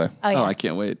edition, by the way. Oh, yeah. I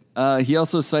can't wait. He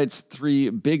also cites 3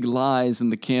 big lies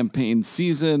in the campaign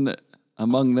season.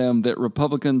 Among them, that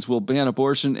Republicans will ban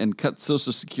abortion and cut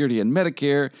Social Security and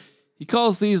Medicare. He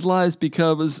calls these lies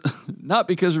not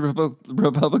because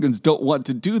Republicans don't want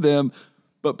to do them,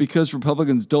 but because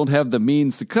Republicans don't have the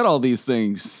means to cut all these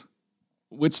things,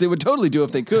 which they would totally do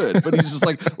if they could. But he's just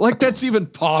like that's even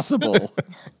possible.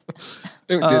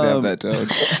 It did have that tone.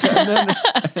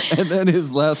 And then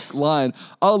his last line,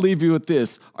 "I'll leave you with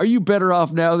this. Are you better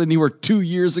off now than you were 2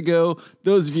 years ago?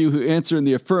 Those of you who answer in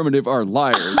the affirmative are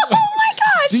liars."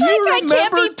 Do you I can't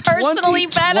remember be personally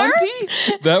better.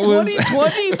 2020? That was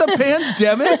 2020, the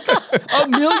pandemic.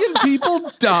 1 million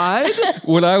people died.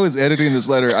 when I was editing this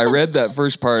letter. I read that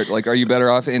first part, like, "Are you better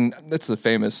off?" And that's the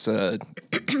famous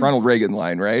Ronald Reagan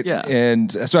line, right? Yeah.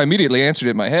 And so I immediately answered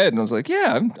it in my head, and I was like,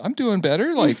 "Yeah, I'm doing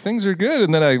better. Like things are good."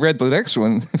 And then I read the next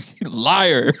one. You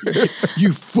liar!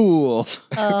 You fool.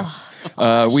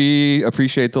 We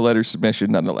appreciate the letter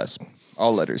submission nonetheless.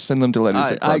 All letters, send them to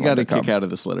letters. I got a kick out of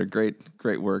this letter. Great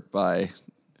work by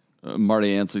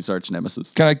Marty Ansley's arch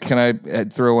nemesis. Can I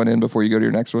throw one in before you go to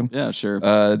your next one? Yeah, sure.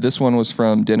 This one was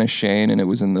from Dennis Shane, and it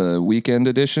was in the weekend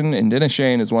edition. And Dennis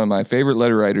Shane is one of my favorite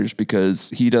letter writers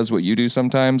because he does what you do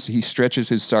sometimes. He stretches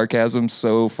his sarcasm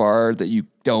so far that you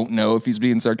don't know if he's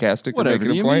being sarcastic or Whatever making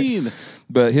do a you point. mean?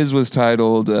 But his was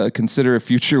titled, Consider a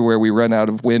Future Where We Run Out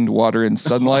of Wind, Water, and I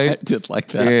Sunlight. did like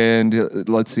that. And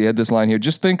let's see, I had this line here.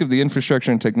 Just think of the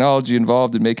infrastructure and technology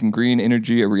involved in making green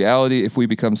energy a reality. If we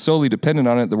become solely dependent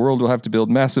on it, the world will have to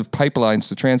build massive pipelines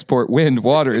to transport wind,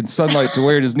 water, and sunlight to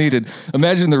where it is needed.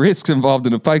 Imagine the risks involved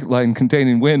in a pipeline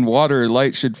containing wind, water, or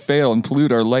light should fail and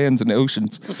pollute our lands and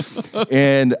oceans.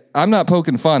 And I'm not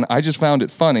poking fun. I just found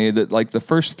it funny that like the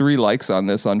first 3 likes on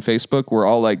this on Facebook were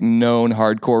all like known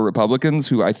hardcore Republicans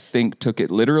who I think took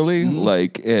it literally.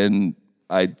 Like, and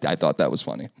I thought that was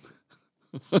funny.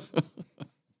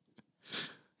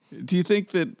 Do you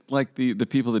think that like the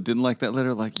people that didn't like that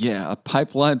letter, like, yeah, a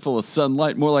pipeline full of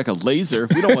sunlight, more like a laser.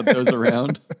 We don't want those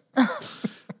around.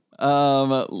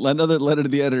 Another letter to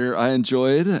the editor I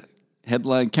enjoyed.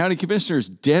 Headline: County Commissioners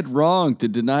dead wrong to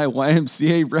deny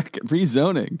YMCA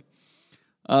rezoning.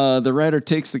 The writer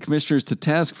takes the commissioners to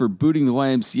task for booting the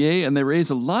YMCA, and they raise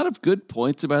a lot of good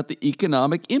points about the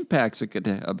economic impacts it could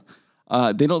have.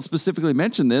 They don't specifically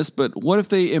mention this, but what if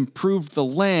they improved the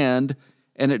land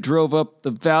and it drove up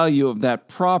the value of that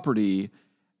property,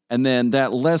 and then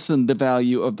that lessened the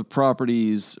value of the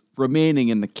properties remaining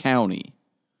in the county?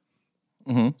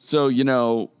 Mm-hmm. So, you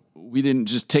know, we didn't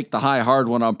just take the high hard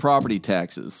one on property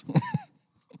taxes.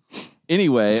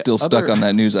 Anyway. Still stuck on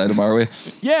that news item, are we?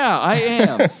 Yeah, I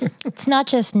am. It's not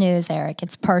just news, Eric.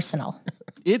 It's personal.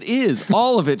 It is.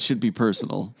 All of it should be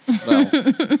personal. Well,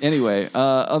 anyway,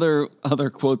 other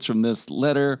quotes from this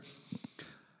letter.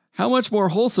 How much more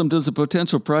wholesome does a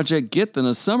potential project get than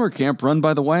a summer camp run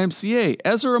by the YMCA?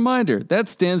 As a reminder, that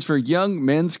stands for Young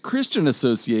Men's Christian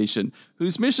Association,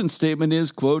 whose mission statement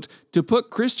is, quote, to put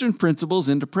Christian principles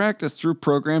into practice through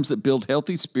programs that build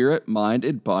healthy spirit, mind,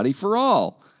 and body for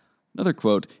all. Another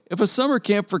quote, if a summer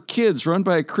camp for kids run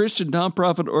by a Christian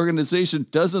nonprofit organization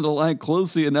doesn't align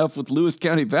closely enough with Lewis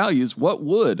County values, what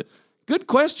would? Good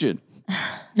question.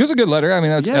 It was a good letter. I mean,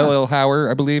 that's Yeah. L.L. Hauer,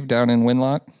 I believe, down in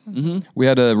Winlock. Mm-hmm. We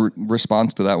had a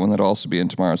response to that one that'll also be in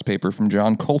tomorrow's paper from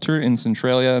John Coulter in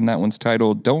Centralia, and that one's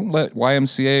titled, Don't Let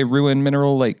YMCA Ruin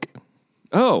Mineral Lake.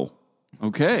 Oh,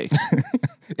 okay.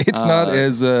 It's not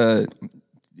as...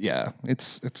 Yeah,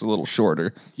 it's a little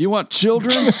shorter. You want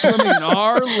children swimming in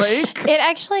our lake? It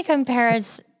actually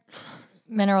compares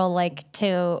Mineral Lake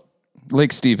to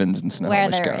Lake Stevens in where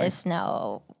Snohomish there County. is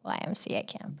no YMCA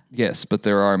camp. Yes, but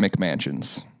there are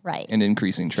McMansions. Right. And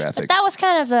increasing traffic. That was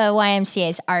kind of the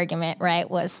YMCA's argument, right?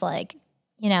 Was like,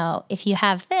 you know, if you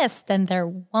have this, then there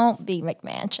won't be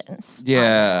McMansions.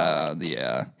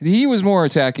 Yeah. He was more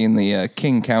attacking the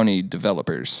King County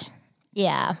developers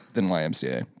Yeah. than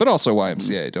YMCA. But also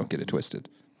YMCA, don't get it twisted.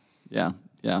 Yeah.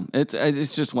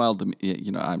 It's just wild to me.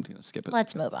 You know, I'm going to skip it.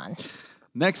 Let's move on.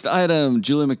 Next item,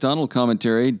 Julie McDonald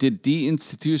commentary. Did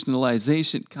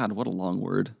deinstitutionalization, God, what a long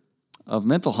word, of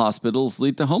mental hospitals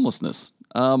lead to homelessness?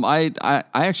 I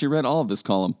actually read all of this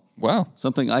column. Wow.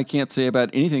 Something I can't say about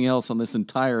anything else on this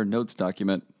entire notes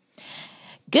document.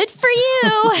 Good for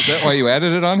you. Is that why you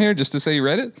added it on here, just to say you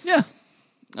read it? Yeah.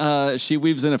 She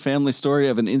weaves in a family story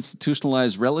of an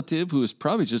institutionalized relative who is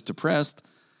probably just depressed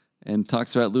and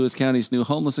talks about Lewis County's new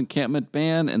homeless encampment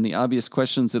ban and the obvious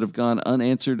questions that have gone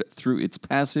unanswered through its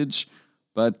passage.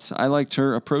 But I liked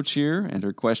her approach here and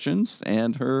her questions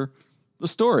and the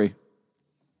story.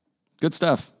 Good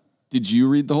stuff. Did you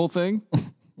read the whole thing?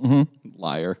 Mm-hmm.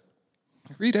 Liar.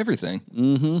 I read everything.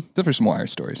 Mm-hmm. Except for some wire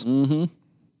stories. Mm-hmm.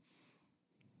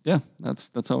 Yeah,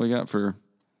 that's all we got for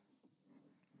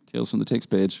Tales from the Takes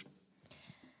page.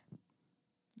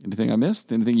 Anything I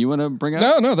missed? Anything you want to bring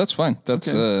up? No, that's fine. That's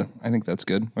Okay. I think that's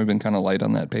good. We've been kind of light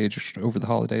on that page over the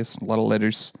holidays. A lot of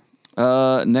letters.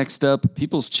 Next up,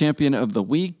 People's Champion of the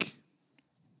Week.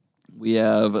 We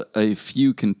have a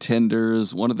few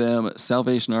contenders. One of them,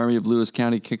 Salvation Army of Lewis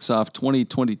County, kicks off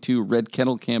 2022 Red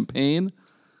Kettle campaign.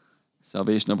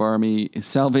 Salvation Army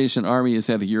has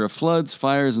had a year of floods,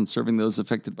 fires, and serving those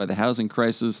affected by the housing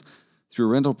crisis. through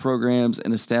rental programs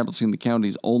and establishing the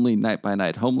county's only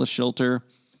night-by-night homeless shelter.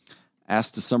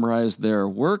 Asked to summarize their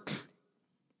work,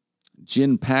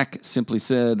 Jin Pak simply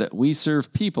said, "We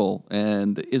serve people,"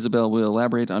 and Isabel will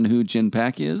elaborate on who Jin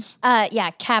Pak is.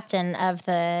 Captain of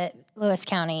the Lewis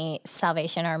County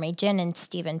Salvation Army, Jin and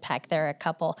Stephen Peck. They're a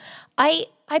couple. I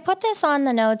put this on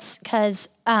the notes because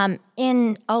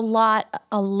in a lot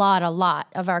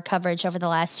of our coverage over the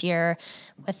last year,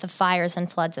 with the fires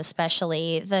and floods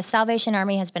especially, the Salvation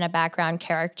Army has been a background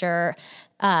character,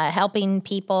 helping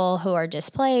people who are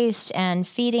displaced and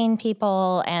feeding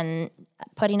people and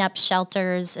putting up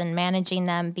shelters and managing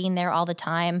them, being there all the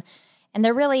time. And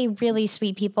they're really, really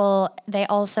sweet people. They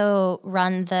also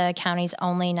run the county's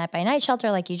only night-by-night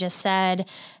shelter, like you just said,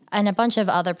 and a bunch of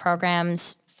other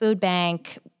programs, food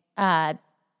bank, a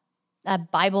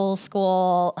Bible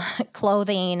school,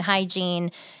 clothing, hygiene,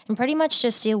 and pretty much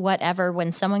just do whatever.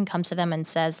 When someone comes to them and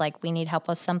says, like, we need help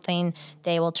with something,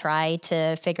 they will try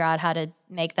to figure out how to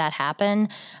make that happen.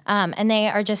 And they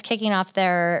are just kicking off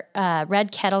their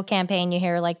Red Kettle campaign. You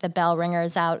hear, like, the bell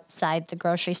ringers outside the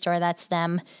grocery store. That's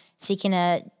them seeking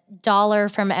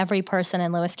 $1 from every person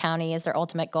in Lewis County is their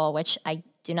ultimate goal, which I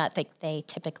do not think they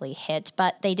typically hit.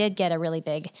 But they did get a really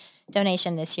big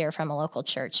donation this year from a local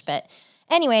church. But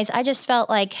anyways, I just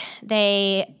felt like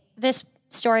this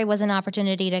story was an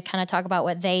opportunity to kind of talk about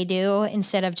what they do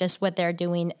instead of just what they're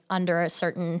doing under a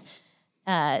certain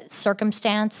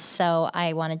circumstance. So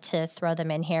I wanted to throw them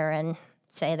in here and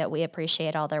say that we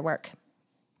appreciate all their work.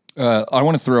 I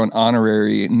want to throw an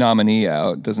honorary nominee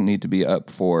out. Doesn't need to be up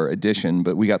for addition,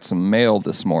 but we got some mail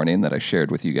this morning that I shared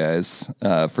with you guys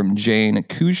from Jane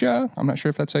Kuja. I'm not sure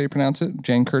if that's how you pronounce it.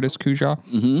 Jane Curtis Kuja.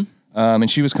 Mm-hmm.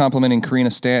 And she was complimenting Karina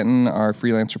Stanton, our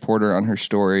freelance reporter, on her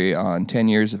story on 10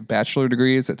 years of bachelor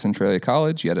degrees at Centralia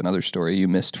College. Yet another story you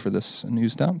missed for this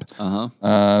news dump.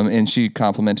 And she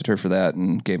complimented her for that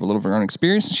and gave a little of her own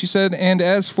experience. And she said, "And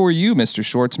as for you, Mr.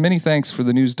 Schwartz, many thanks for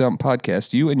the News Dump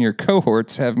podcast. You and your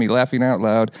cohorts have me laughing out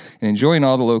loud and enjoying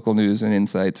all the local news and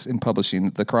insights in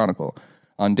publishing the Chronicle.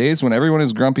 On days when everyone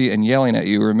is grumpy and yelling at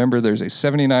you, remember there's a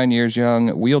 79 years young,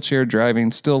 wheelchair driving,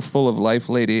 still full of life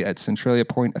lady at Centralia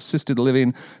Point Assisted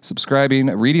Living, subscribing,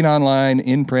 reading online,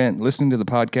 in print, listening to the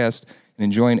podcast, and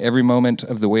enjoying every moment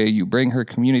of the way you bring her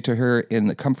community to her in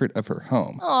the comfort of her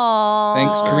home." Aww.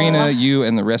 Thanks, Karina, you,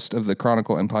 and the rest of the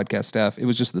Chronicle and podcast staff. It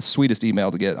was just the sweetest email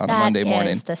to get on a Monday morning.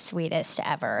 That is the sweetest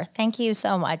ever. Thank you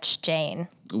so much, Jane.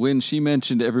 When she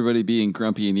mentioned everybody being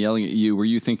grumpy and yelling at you, were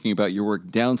you thinking about your work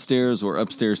downstairs or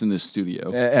upstairs in this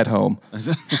studio? At home.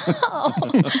 And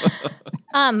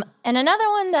another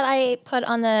one that I put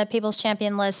on the People's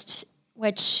Champion list,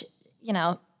 which, you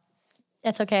know,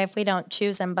 it's okay if we don't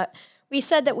choose him, but we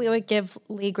said that we would give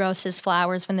Lee Gross his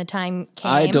flowers when the time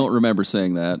came. I don't remember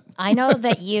saying that. I know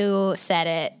that you said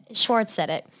it. Schwartz said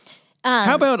it.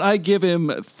 How about I give him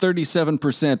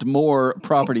 37% more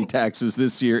property taxes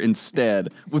this year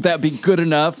instead? Would that be good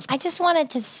enough? I just wanted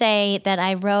to say that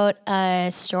I wrote a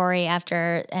story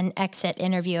after an exit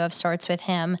interview of sorts with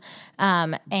him,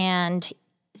 and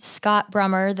Scott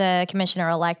Brummer, the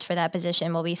commissioner-elect for that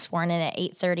position, will be sworn in at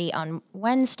 8:30 on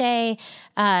Wednesday.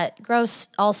 Gross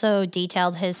also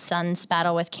detailed his son's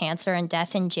battle with cancer and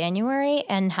death in January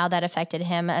and how that affected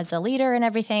him as a leader and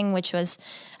everything, which was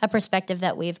a perspective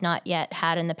that we've not yet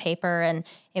had in the paper. And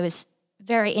it was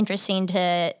very interesting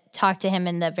to talk to him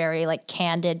in the very, like,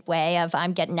 candid way of,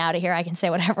 I'm getting out of here, I can say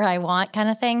whatever I want kind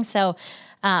of thing. So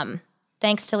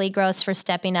thanks to Lee Gross for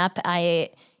stepping up.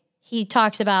 He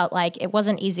talks about, like, it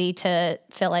wasn't easy to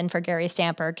fill in for Gary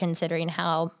Stamper considering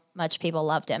how much people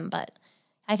loved him, but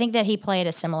I think that he played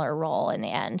a similar role in the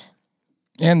end.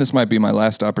 And this might be my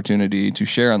last opportunity to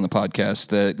share on the podcast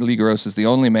that Lee Gross is the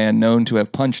only man known to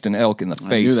have punched an elk in the face.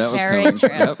 I knew that was Very coming. true.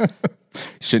 Yep.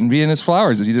 Shouldn't be in his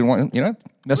flowers. He didn't want,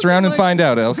 mess around and find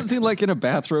out, elk. Was he like in a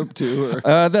bathrobe too? Or?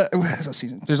 Let's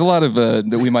see. There's a lot of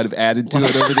that we might have added to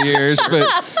it over the years, but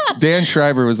Dan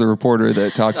Schreiber was the reporter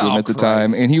that talked to him at the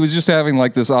time, and he was just having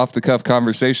like this off the cuff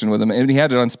conversation with him, and he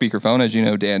had it on speakerphone, as you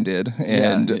know, Dan did,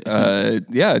 and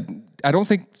I don't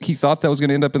think he thought that was going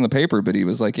to end up in the paper, but he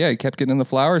was like, he kept getting in the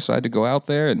flowers, so I had to go out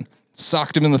there and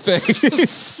socked him in the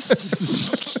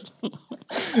face.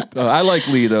 I like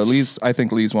Lee though. I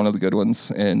think Lee's one of the good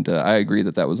ones, and I agree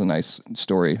that was a nice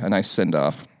story, a nice send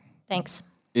off. Thanks.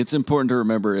 It's important to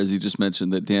remember, as you just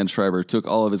mentioned, that Dan Schreiber took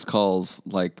all of his calls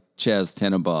like Chaz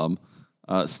Tenenbaum,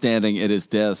 standing at his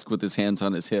desk with his hands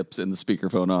on his hips and the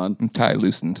speakerphone on. And tie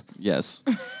loosened. Yes.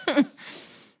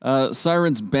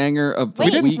 Siren's banger of the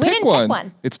Wait, week. we didn't pick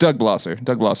one. It's Doug Blosser.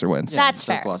 Doug Blosser wins. That's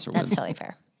Doug fair. Blosser That's wins. totally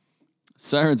fair.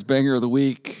 Siren's banger of the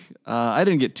week. I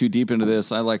didn't get too deep into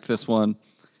this. I liked this one.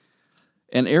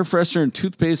 And air freshener and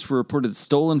toothpaste were reported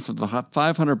stolen from the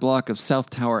 500 block of South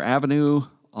Tower Avenue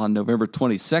on November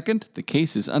 22nd. The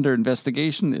case is under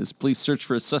investigation as police search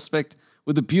for a suspect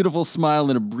with a beautiful smile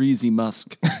and a breezy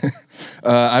musk.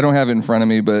 I don't have it in front of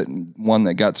me, but one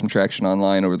that got some traction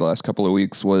online over the last couple of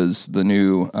weeks was the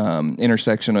new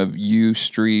intersection of U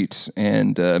Street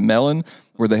and Mellon,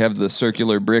 where they have the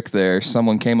circular brick there.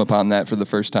 Someone came upon that for the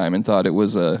first time and thought it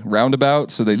was a roundabout,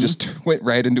 so they just went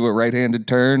right into a right-handed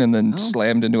turn and then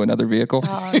slammed into another vehicle.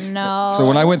 Oh, no. So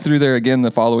when I went through there again the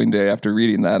following day after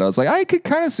reading that, I was like, I could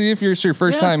kind of see if it's your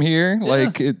first time here.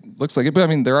 Like, it looks like it. But, I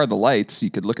mean, there are the lights. You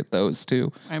could look at those,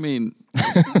 too. I mean,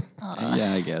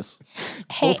 yeah, I guess.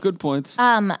 Hey, Both good points.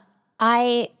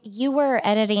 You were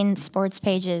editing sports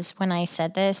pages when I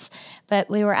said this, but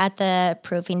we were at the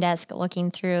proofing desk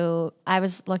looking through. I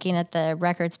was looking at the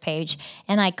records page,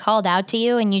 and I called out to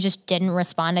you, and you just didn't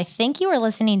respond. I think you were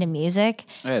listening to music.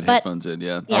 I had headphones in,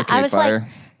 yeah. Yeah, Arcade Fire.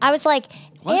 I was like,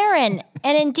 Aaron,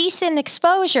 an indecent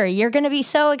exposure. You're going to be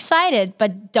so excited,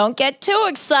 but don't get too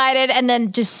excited. And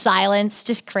then just silence,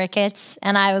 just crickets.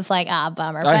 And I was like,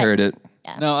 bummer. I heard it.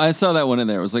 No, I saw that one in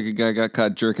there. It was like a guy got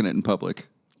caught jerking it in public.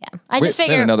 Yeah, I just We had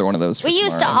figured another one of those for we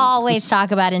used to tomorrow. always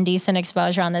talk about indecent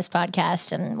exposure on this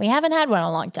podcast, and we haven't had one in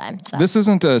a long time. So. This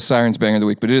isn't a Sirens Banger of the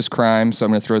Week, but it is crime, so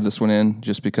I'm going to throw this one in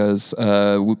just because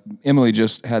Emily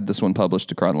just had this one published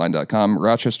to chronline.com.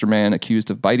 Rochester man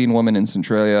accused of biting woman in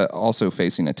Centralia, also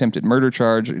facing attempted murder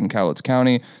charge in Cowlitz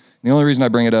County. The only reason I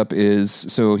bring it up is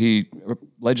so he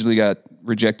allegedly got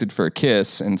rejected for a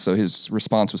kiss, and so his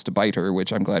response was to bite her,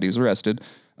 which I'm glad he was arrested.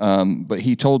 But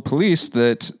he told police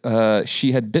that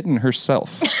she had bitten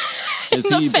herself. Has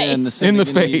he been face. sending In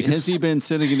the face. Has he been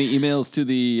sending any emails to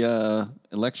the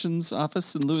elections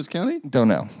office in Lewis County? Don't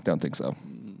know. Don't think so.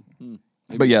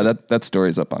 But yeah, that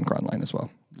story's up on Cronline as well.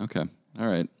 Okay. All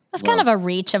right. That's kind of a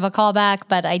reach of a callback,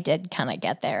 but I did kind of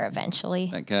get there eventually.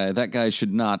 That guy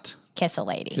should not. Kiss a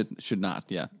lady. Should not,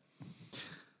 yeah.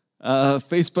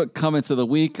 Facebook comments of the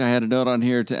week. I had a note on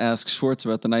here to ask Schwartz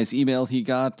about the nice email he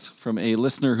got from a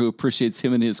listener who appreciates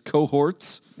him and his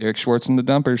cohorts. Eric Schwartz and the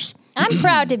Dumpers. I'm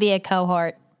proud to be a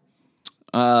cohort.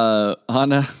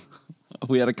 Anna,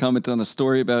 we had a comment on a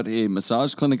story about a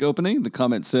massage clinic opening. The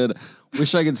comment said,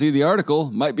 "Wish I could see the article.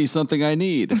 Might be something I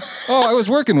need." Oh, I was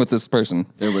working with this person.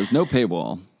 There was no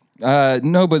paywall.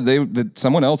 No, but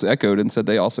someone else echoed and said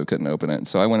they also couldn't open it.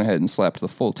 So I went ahead and slapped the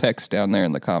full text down there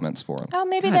in the comments for them. Oh,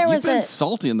 maybe God, there you've was been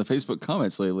salty in the Facebook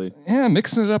comments lately. Yeah,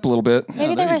 mixing it up a little bit.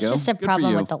 maybe there there you was go. just a Good for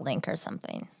problem you. with the link or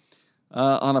something.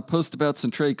 On a post about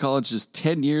Centralia College's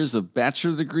 10 years of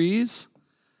bachelor degrees,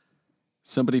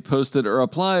 somebody posted or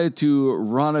applied to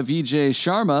Rana Vijay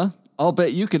Sharma. I'll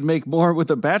bet you could make more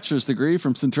with a bachelor's degree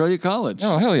from Centralia College.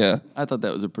 Oh, hell yeah. I thought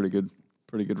that was a pretty good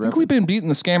I think reference. we've been beating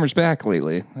the scammers back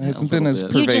lately. It hasn't been as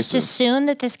little bit. You just pervasive. assume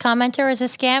that this commenter is a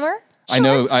scammer? I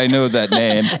know that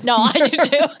name. No, I do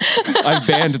too. I've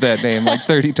banned that name like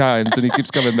 30 times and he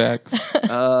keeps coming back.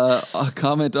 A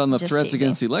comment on the Just threats teasing.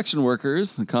 against election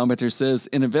workers. The commenter says,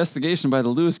 "An investigation by the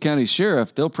Lewis County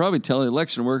Sheriff, they'll probably tell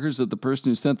election workers that the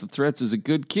person who sent the threats is a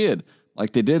good kid,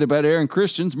 like they did about Aaron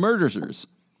Christian's murderers."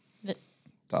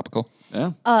 Topical.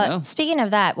 Yeah. Speaking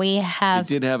of that, we It have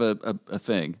did have a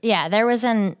thing. yeah, there was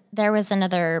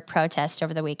another protest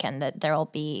over the weekend that there will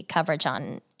be coverage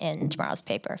on in tomorrow's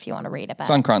paper if you want to read about It's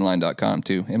on chronline.com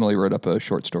too. Emily wrote up a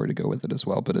short story to go with it as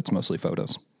well, but it's mostly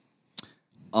photos.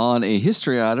 On a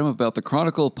history item about the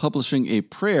Chronicle publishing a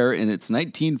prayer in its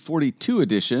 1942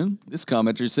 edition, this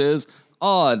commenter says,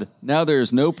 "Odd, now there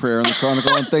is no prayer in the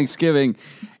Chronicle on Thanksgiving,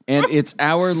 and it's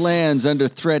our lands under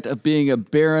threat of being a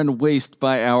barren waste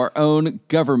by our own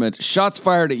government." Shots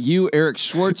fired at you, Eric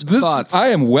Schwartz. Thoughts?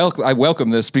 I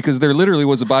welcome this because there literally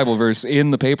was a Bible verse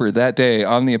in the paper that day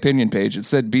on the opinion page. It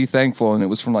said, "Be thankful," and it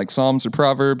was from like Psalms or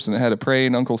Proverbs, and it had a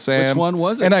praying Uncle Sam. Which one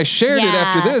was it? And I shared it Yeah.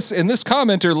 after this, and this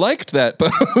commenter liked that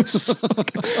post.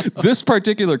 This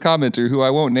particular commenter, who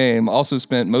I won't name, also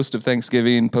spent most of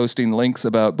Thanksgiving posting links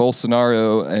about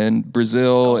Bolsonaro and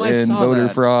Brazil I and saw voter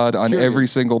that. fraud on Curious. every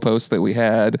single post that we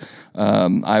had.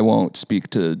 I won't speak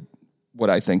to what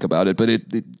I think about it, but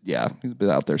yeah, he's been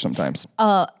out there sometimes.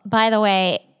 By the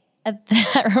way,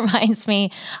 that reminds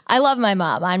me, I love my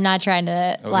mom. I'm not trying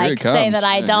to Here it say comes. that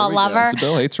I Yeah, don't here we love go. her.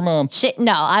 Bill hates her mom.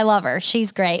 No, I love her.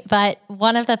 She's great. But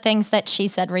one of the things that she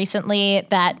said recently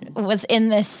that was in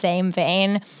this same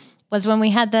vein was when we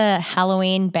had the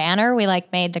Halloween banner, we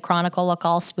made the Chronicle look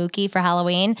all spooky for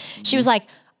Halloween. She was like,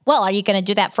 "Well, are you going to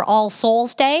do that for All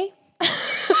Souls Day?"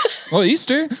 Well,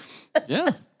 Easter. yeah.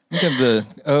 You can have the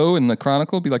O in the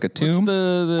Chronicle be like a What's tomb.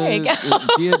 There you go.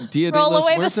 Dia de Roll los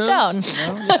away the Muertos?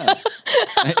 stone. No?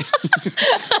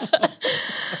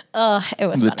 Yeah. It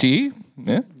was The funny. T.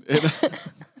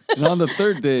 And on the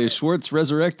third day, Schwartz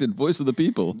resurrected, voice of the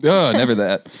people. Oh, never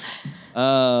that.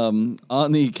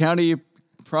 On the county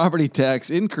property tax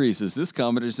increases, this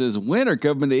commenter says, when are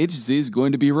government agencies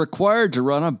going to be required to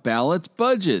run on balanced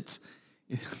budgets?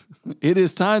 It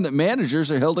is time that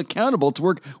managers are held accountable to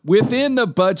work within the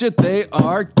budget they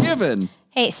are given.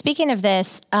 Hey, speaking of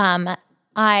this,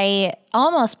 I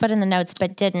almost put in the notes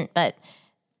but didn't, but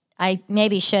I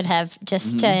maybe should have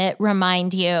just to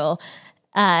remind you.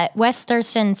 West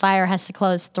Thurston Fire has to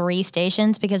close 3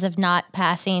 stations because of not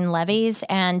passing levies,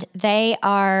 and they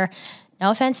are,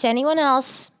 no offense to anyone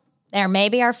else, they're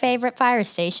maybe our favorite fire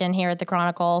station here at the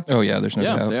Chronicle. Oh, yeah, there's no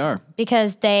doubt. They are.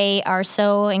 Because they are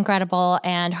so incredible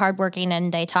and hardworking,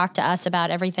 and they talk to us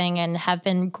about everything and have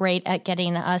been great at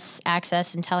getting us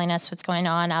access and telling us what's going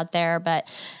on out there. But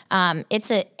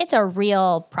it's a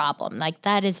real problem. Like,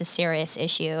 that is a serious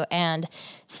issue. And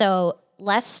so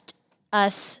lest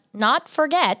us not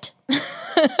forget.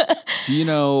 Do you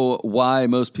know why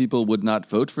most people would not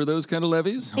vote for those kind of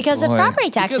levies? Because of property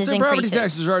taxes Because their increases. property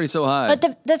taxes are already so high.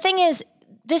 But the thing is,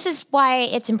 this is why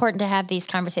it's important to have these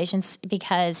conversations,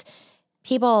 because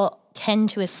people tend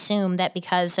to assume that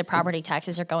because the property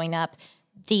taxes are going up,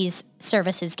 these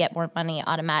services get more money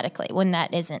automatically, when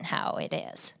that isn't how it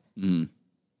is.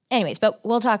 Anyways, but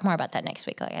we'll talk more about that next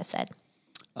week, like I said.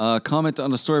 Comment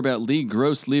on a story about Lee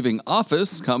Gross leaving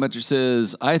office. Commenter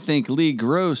says, I think Lee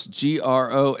Gross,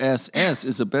 Gross,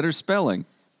 is a better spelling.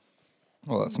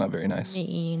 Well, that's not very nice.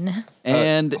 Mean.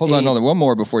 And Hold on, one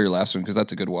more before your last one, because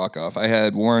that's a good walk-off. I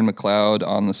had Warren McLeod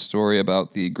on the story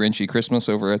about the Grinchy Christmas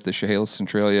over at the Chehalis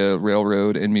Centralia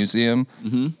Railroad and Museum.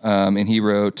 And he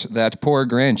wrote, that poor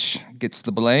Grinch gets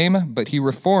the blame, but he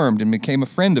reformed and became a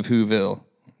friend of Whoville.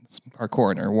 It's our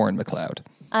coroner, Warren McLeod.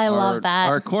 I love that.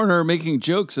 Our coroner making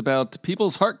jokes about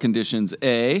people's heart conditions.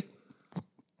 It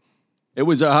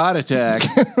was a heart attack.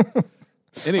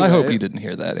 Anyway, I hope you didn't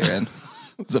hear that, Aaron.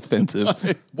 It's offensive.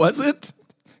 Was it?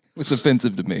 It's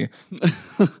offensive to me.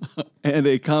 And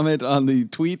a comment on the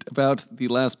tweet about the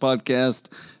last podcast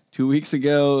 2 weeks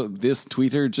ago. This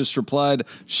tweeter just replied,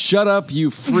 "Shut up, you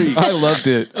freak." I loved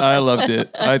it.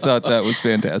 I thought that was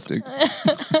fantastic.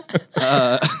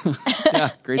 Yeah,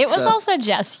 great It stuff. was also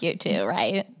just you two,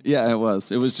 right? Yeah, it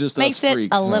was. It was just Makes us it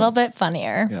freaks. a little bit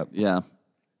funnier. Yep. Yeah.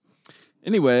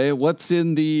 Anyway, what's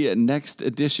in the next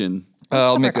edition?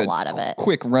 I'll make a lot of it.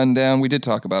 quick rundown. We did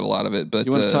talk about a lot of it, but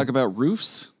You want to talk about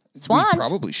roofs? Swans. we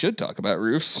probably should talk about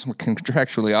roofs. We're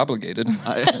contractually obligated.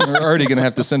 We're already going to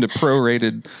have to send a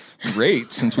prorated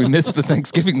rate since we missed the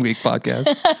Thanksgiving week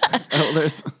podcast.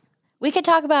 There's. We could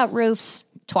talk about roofs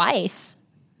twice.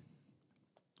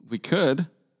 We could.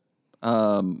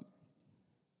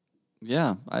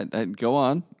 Yeah, I'd go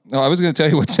on. No, I was going to tell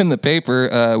you what's in the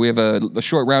paper. We have a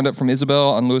short roundup from Isabel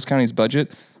on Lewis County's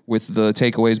budget, with the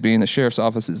takeaways being the sheriff's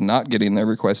office is not getting their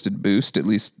requested boost, at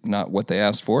least not what they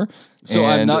asked for. So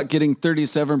I'm And not getting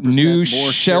 37% new more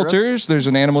shelters. sheriffs? There's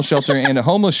an animal shelter and a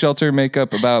homeless shelter make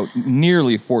up about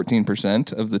nearly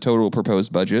 14% of the total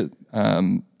proposed budget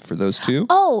for those two.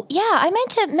 Oh, yeah, I meant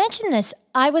to mention this.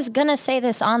 I was going to say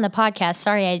this on the podcast.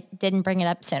 Sorry I didn't bring it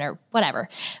up sooner. Whatever.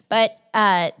 But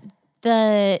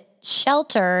the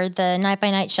shelter, the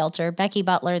night-by-night shelter, Becky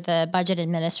Butler, the budget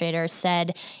administrator,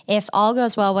 said if all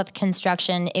goes well with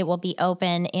construction, it will be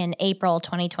open in April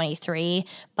 2023.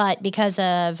 But because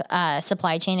of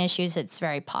supply chain issues, it's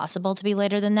very possible to be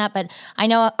later than that. But I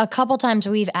know a couple times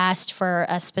we've asked for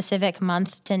a specific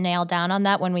month to nail down on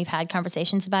that when we've had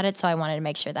conversations about it. So I wanted to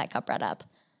make sure that got brought up.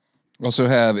 We also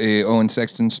have a Owen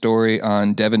Sexton story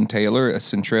on Devin Taylor, a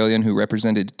Centralian who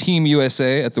represented Team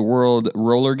USA at the World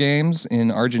Roller Games in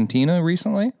Argentina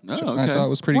recently. Which I thought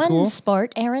was pretty One cool.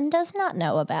 sport Aaron does not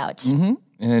know about.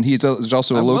 And he's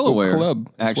also a I'm well local aware, club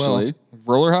as actually. well.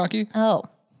 Roller hockey? Oh,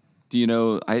 Do you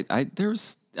know, I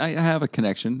have a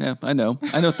connection. Yeah, I know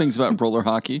things about roller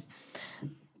hockey.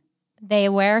 they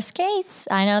wear skates.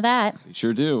 I know that. They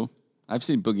sure do. I've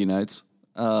seen Boogie Nights.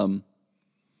 Go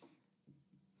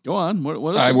on.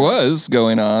 What is I it? was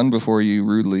going on before you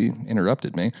rudely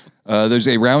interrupted me. There's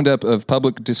a roundup of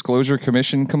Public Disclosure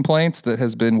Commission complaints that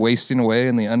has been wasting away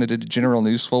in the unedited general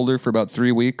news folder for about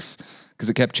 3 weeks because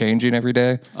it kept changing every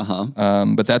day.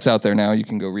 But that's out there now. You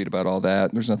can go read about all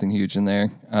that. There's nothing huge in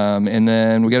there. And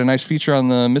then we got a nice feature on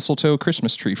the mistletoe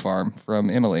Christmas tree farm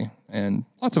from Emily and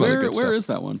lots of other good stuff. Where is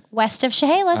that one? West of I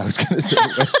Chehalis, was going to say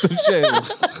west of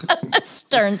Shales,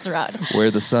 Stearns Road.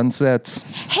 where the sun sets.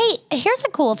 Hey, here's a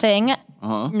cool thing.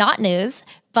 Not news,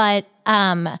 but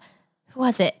who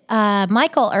was it?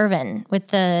 Michael Irvin with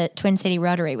the Twin City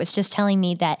Rotary was just telling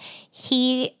me that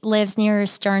he lives near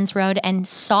Stearns Road and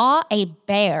saw a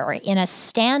bear in a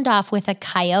standoff with a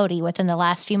coyote within the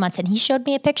last few months. And he showed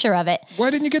me a picture of it. Why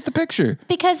didn't you get the picture?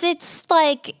 Because it's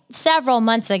like several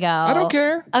months ago. I don't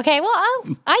care. Okay, well,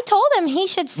 I told him he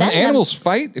should send When animals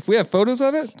fight, if we have photos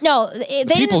of it, No, they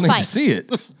didn't people need fight. to see it.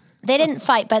 They didn't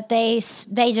fight, but they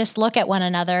just look at one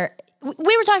another.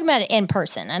 We were talking about it in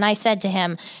person, and I said to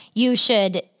him, you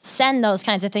should send those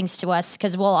kinds of things to us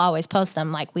because we'll always post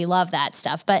them. Like, we love that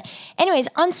stuff. But anyways,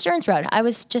 on Stearns Road, I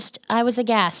was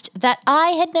aghast that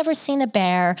I had never seen a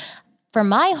bear for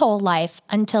my whole life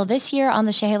until this year on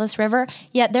the Chehalis River,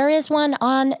 yet there is one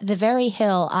on the very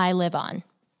hill I live on.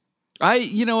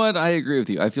 You know what? I agree with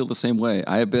you. I feel the same way.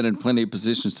 I have been in plenty of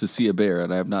positions to see a bear,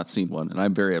 and I have not seen one, and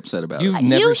I'm very upset about it. You've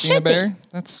never You seen a should be. bear?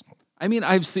 That's I mean,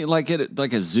 I've seen like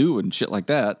a zoo and shit like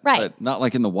that, Right. but not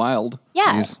like in the wild.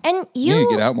 Yeah, Jeez. and you need to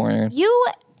get out more, Aaron. You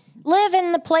live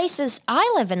in the places,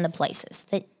 I live in the places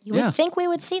that you Yeah. would think we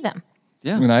would see them.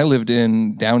 Yeah. When I lived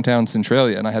in downtown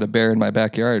Centralia and I had a bear in my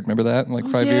backyard. Remember that? Like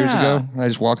 5 years yeah. ago? I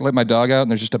just let my dog out and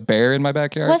there's just a bear in my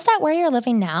backyard. Was that where you're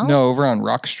living now? No, over on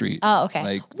Rock Street. Oh, okay.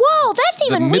 Like Whoa, that's the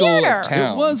even middle weirder. of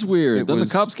town. It was weird. It Then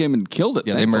was- the cops came and killed it.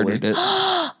 Yeah, they thankfully. murdered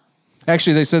it.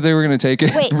 Actually, they said they were going to take it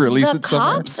Wait, and release the it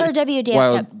somewhere. cops or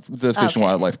WDF? The Fish and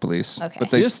Wildlife Police. Okay. But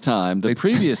they This time, the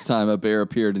previous time a bear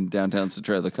appeared in downtown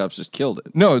Centralia, the cops just killed it.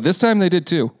 No, this time they did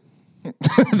too.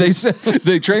 They said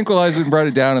they tranquilized it and brought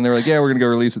it down, and they were like, "Yeah, we're gonna go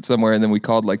release it somewhere." And then we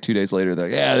called like 2 days later. They're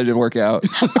like, "Yeah, that didn't work out."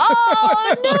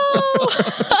 Oh no!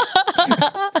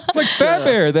 It's like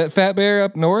that fat bear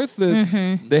up north.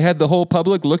 They had the whole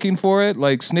public looking for it,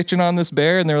 like snitching on this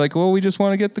bear, and they're like, "Well, we just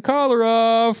want to get the collar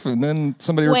off." And then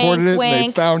somebody Wink, reported it, and they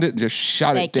wink. found it and just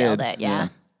shot They it dead. killed it. Yeah.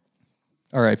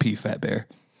 R.I.P. Fat Bear.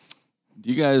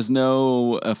 Do you guys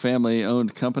know a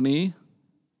family-owned company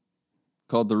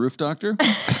called the Roof Doctor?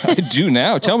 I do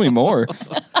now. Tell me more.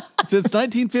 Since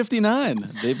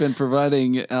 1959, they've been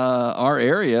providing our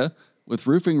area with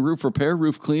roofing, roof repair,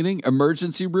 roof cleaning,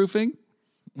 emergency roofing,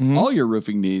 all your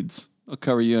roofing needs. They'll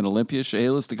cover you in Olympia,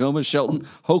 Chehalis, Tacoma, Shelton,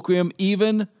 Hoquiam,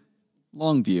 even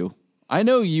Longview. I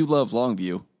know you love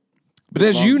Longview. But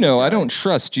as you know, I don't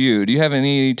trust you. Do you have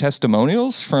any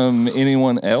testimonials from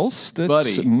anyone else that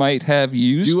Buddy, might have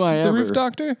used do I the Roof ever.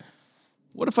 Doctor?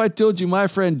 What if I told you my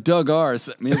friend Doug R.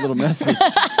 sent me a little message?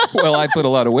 Well, I put a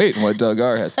lot of weight in what Doug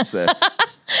R. has to say.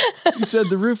 He said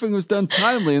the roofing was done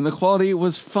timely and the quality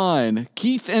was fine.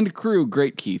 Keith and crew,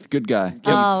 great Keith, good guy.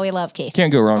 Oh, we love Keith.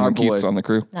 Can't go wrong Our when boy. Keith's on the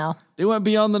crew. No. They went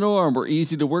beyond the norm, were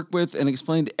easy to work with, and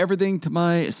explained everything to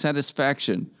my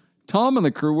satisfaction. Tom and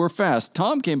the crew were fast.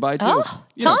 Tom came by too. Oh,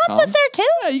 You know Tom was there too?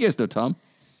 Yeah, you guys know Tom.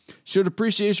 Showed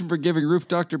appreciation for giving Roof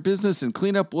Doctor business, and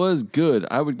cleanup was good.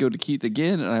 I would go to Keith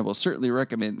again, and I will certainly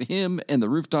recommend him and the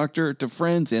Roof Doctor to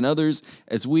friends and others,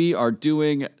 as we are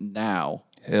doing now.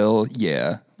 Hell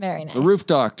yeah. Very nice. The Roof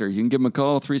Doctor. You can give him a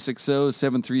call,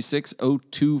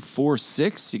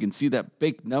 360-736-0246. You can see that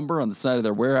big number on the side of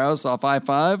their warehouse off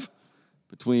I-5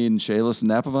 between Chehalis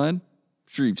and Napavine.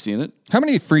 Sure you've seen it. How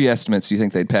many free estimates do you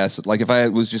think they'd pass? Like if I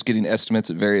was just getting estimates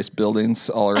at various buildings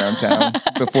all around town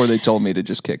before they told me to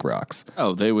just kick rocks.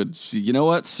 Oh, they would. You know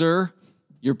what, sir?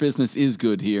 Your business is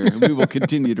good here, and we will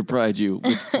continue to provide you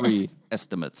with free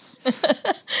estimates.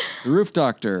 The Roof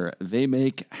Doctor, they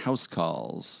make house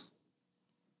calls.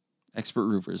 Expert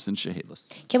roofers in Chehalis.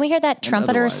 Can we hear that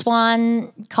trumpeter otherwise.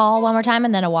 swan call one more time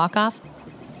and then a walk off?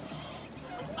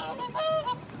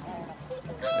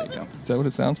 There you go. Is that what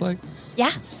it sounds like?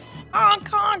 Yeah. Honk,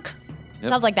 honk. Yep.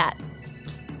 Sounds like that.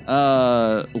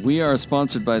 We are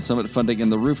sponsored by Summit Funding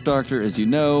and the Roof Doctor. As you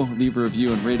know, leave a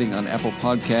review and rating on Apple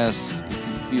Podcasts if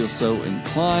you feel so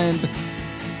inclined.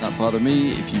 It does not bother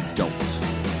me if you don't.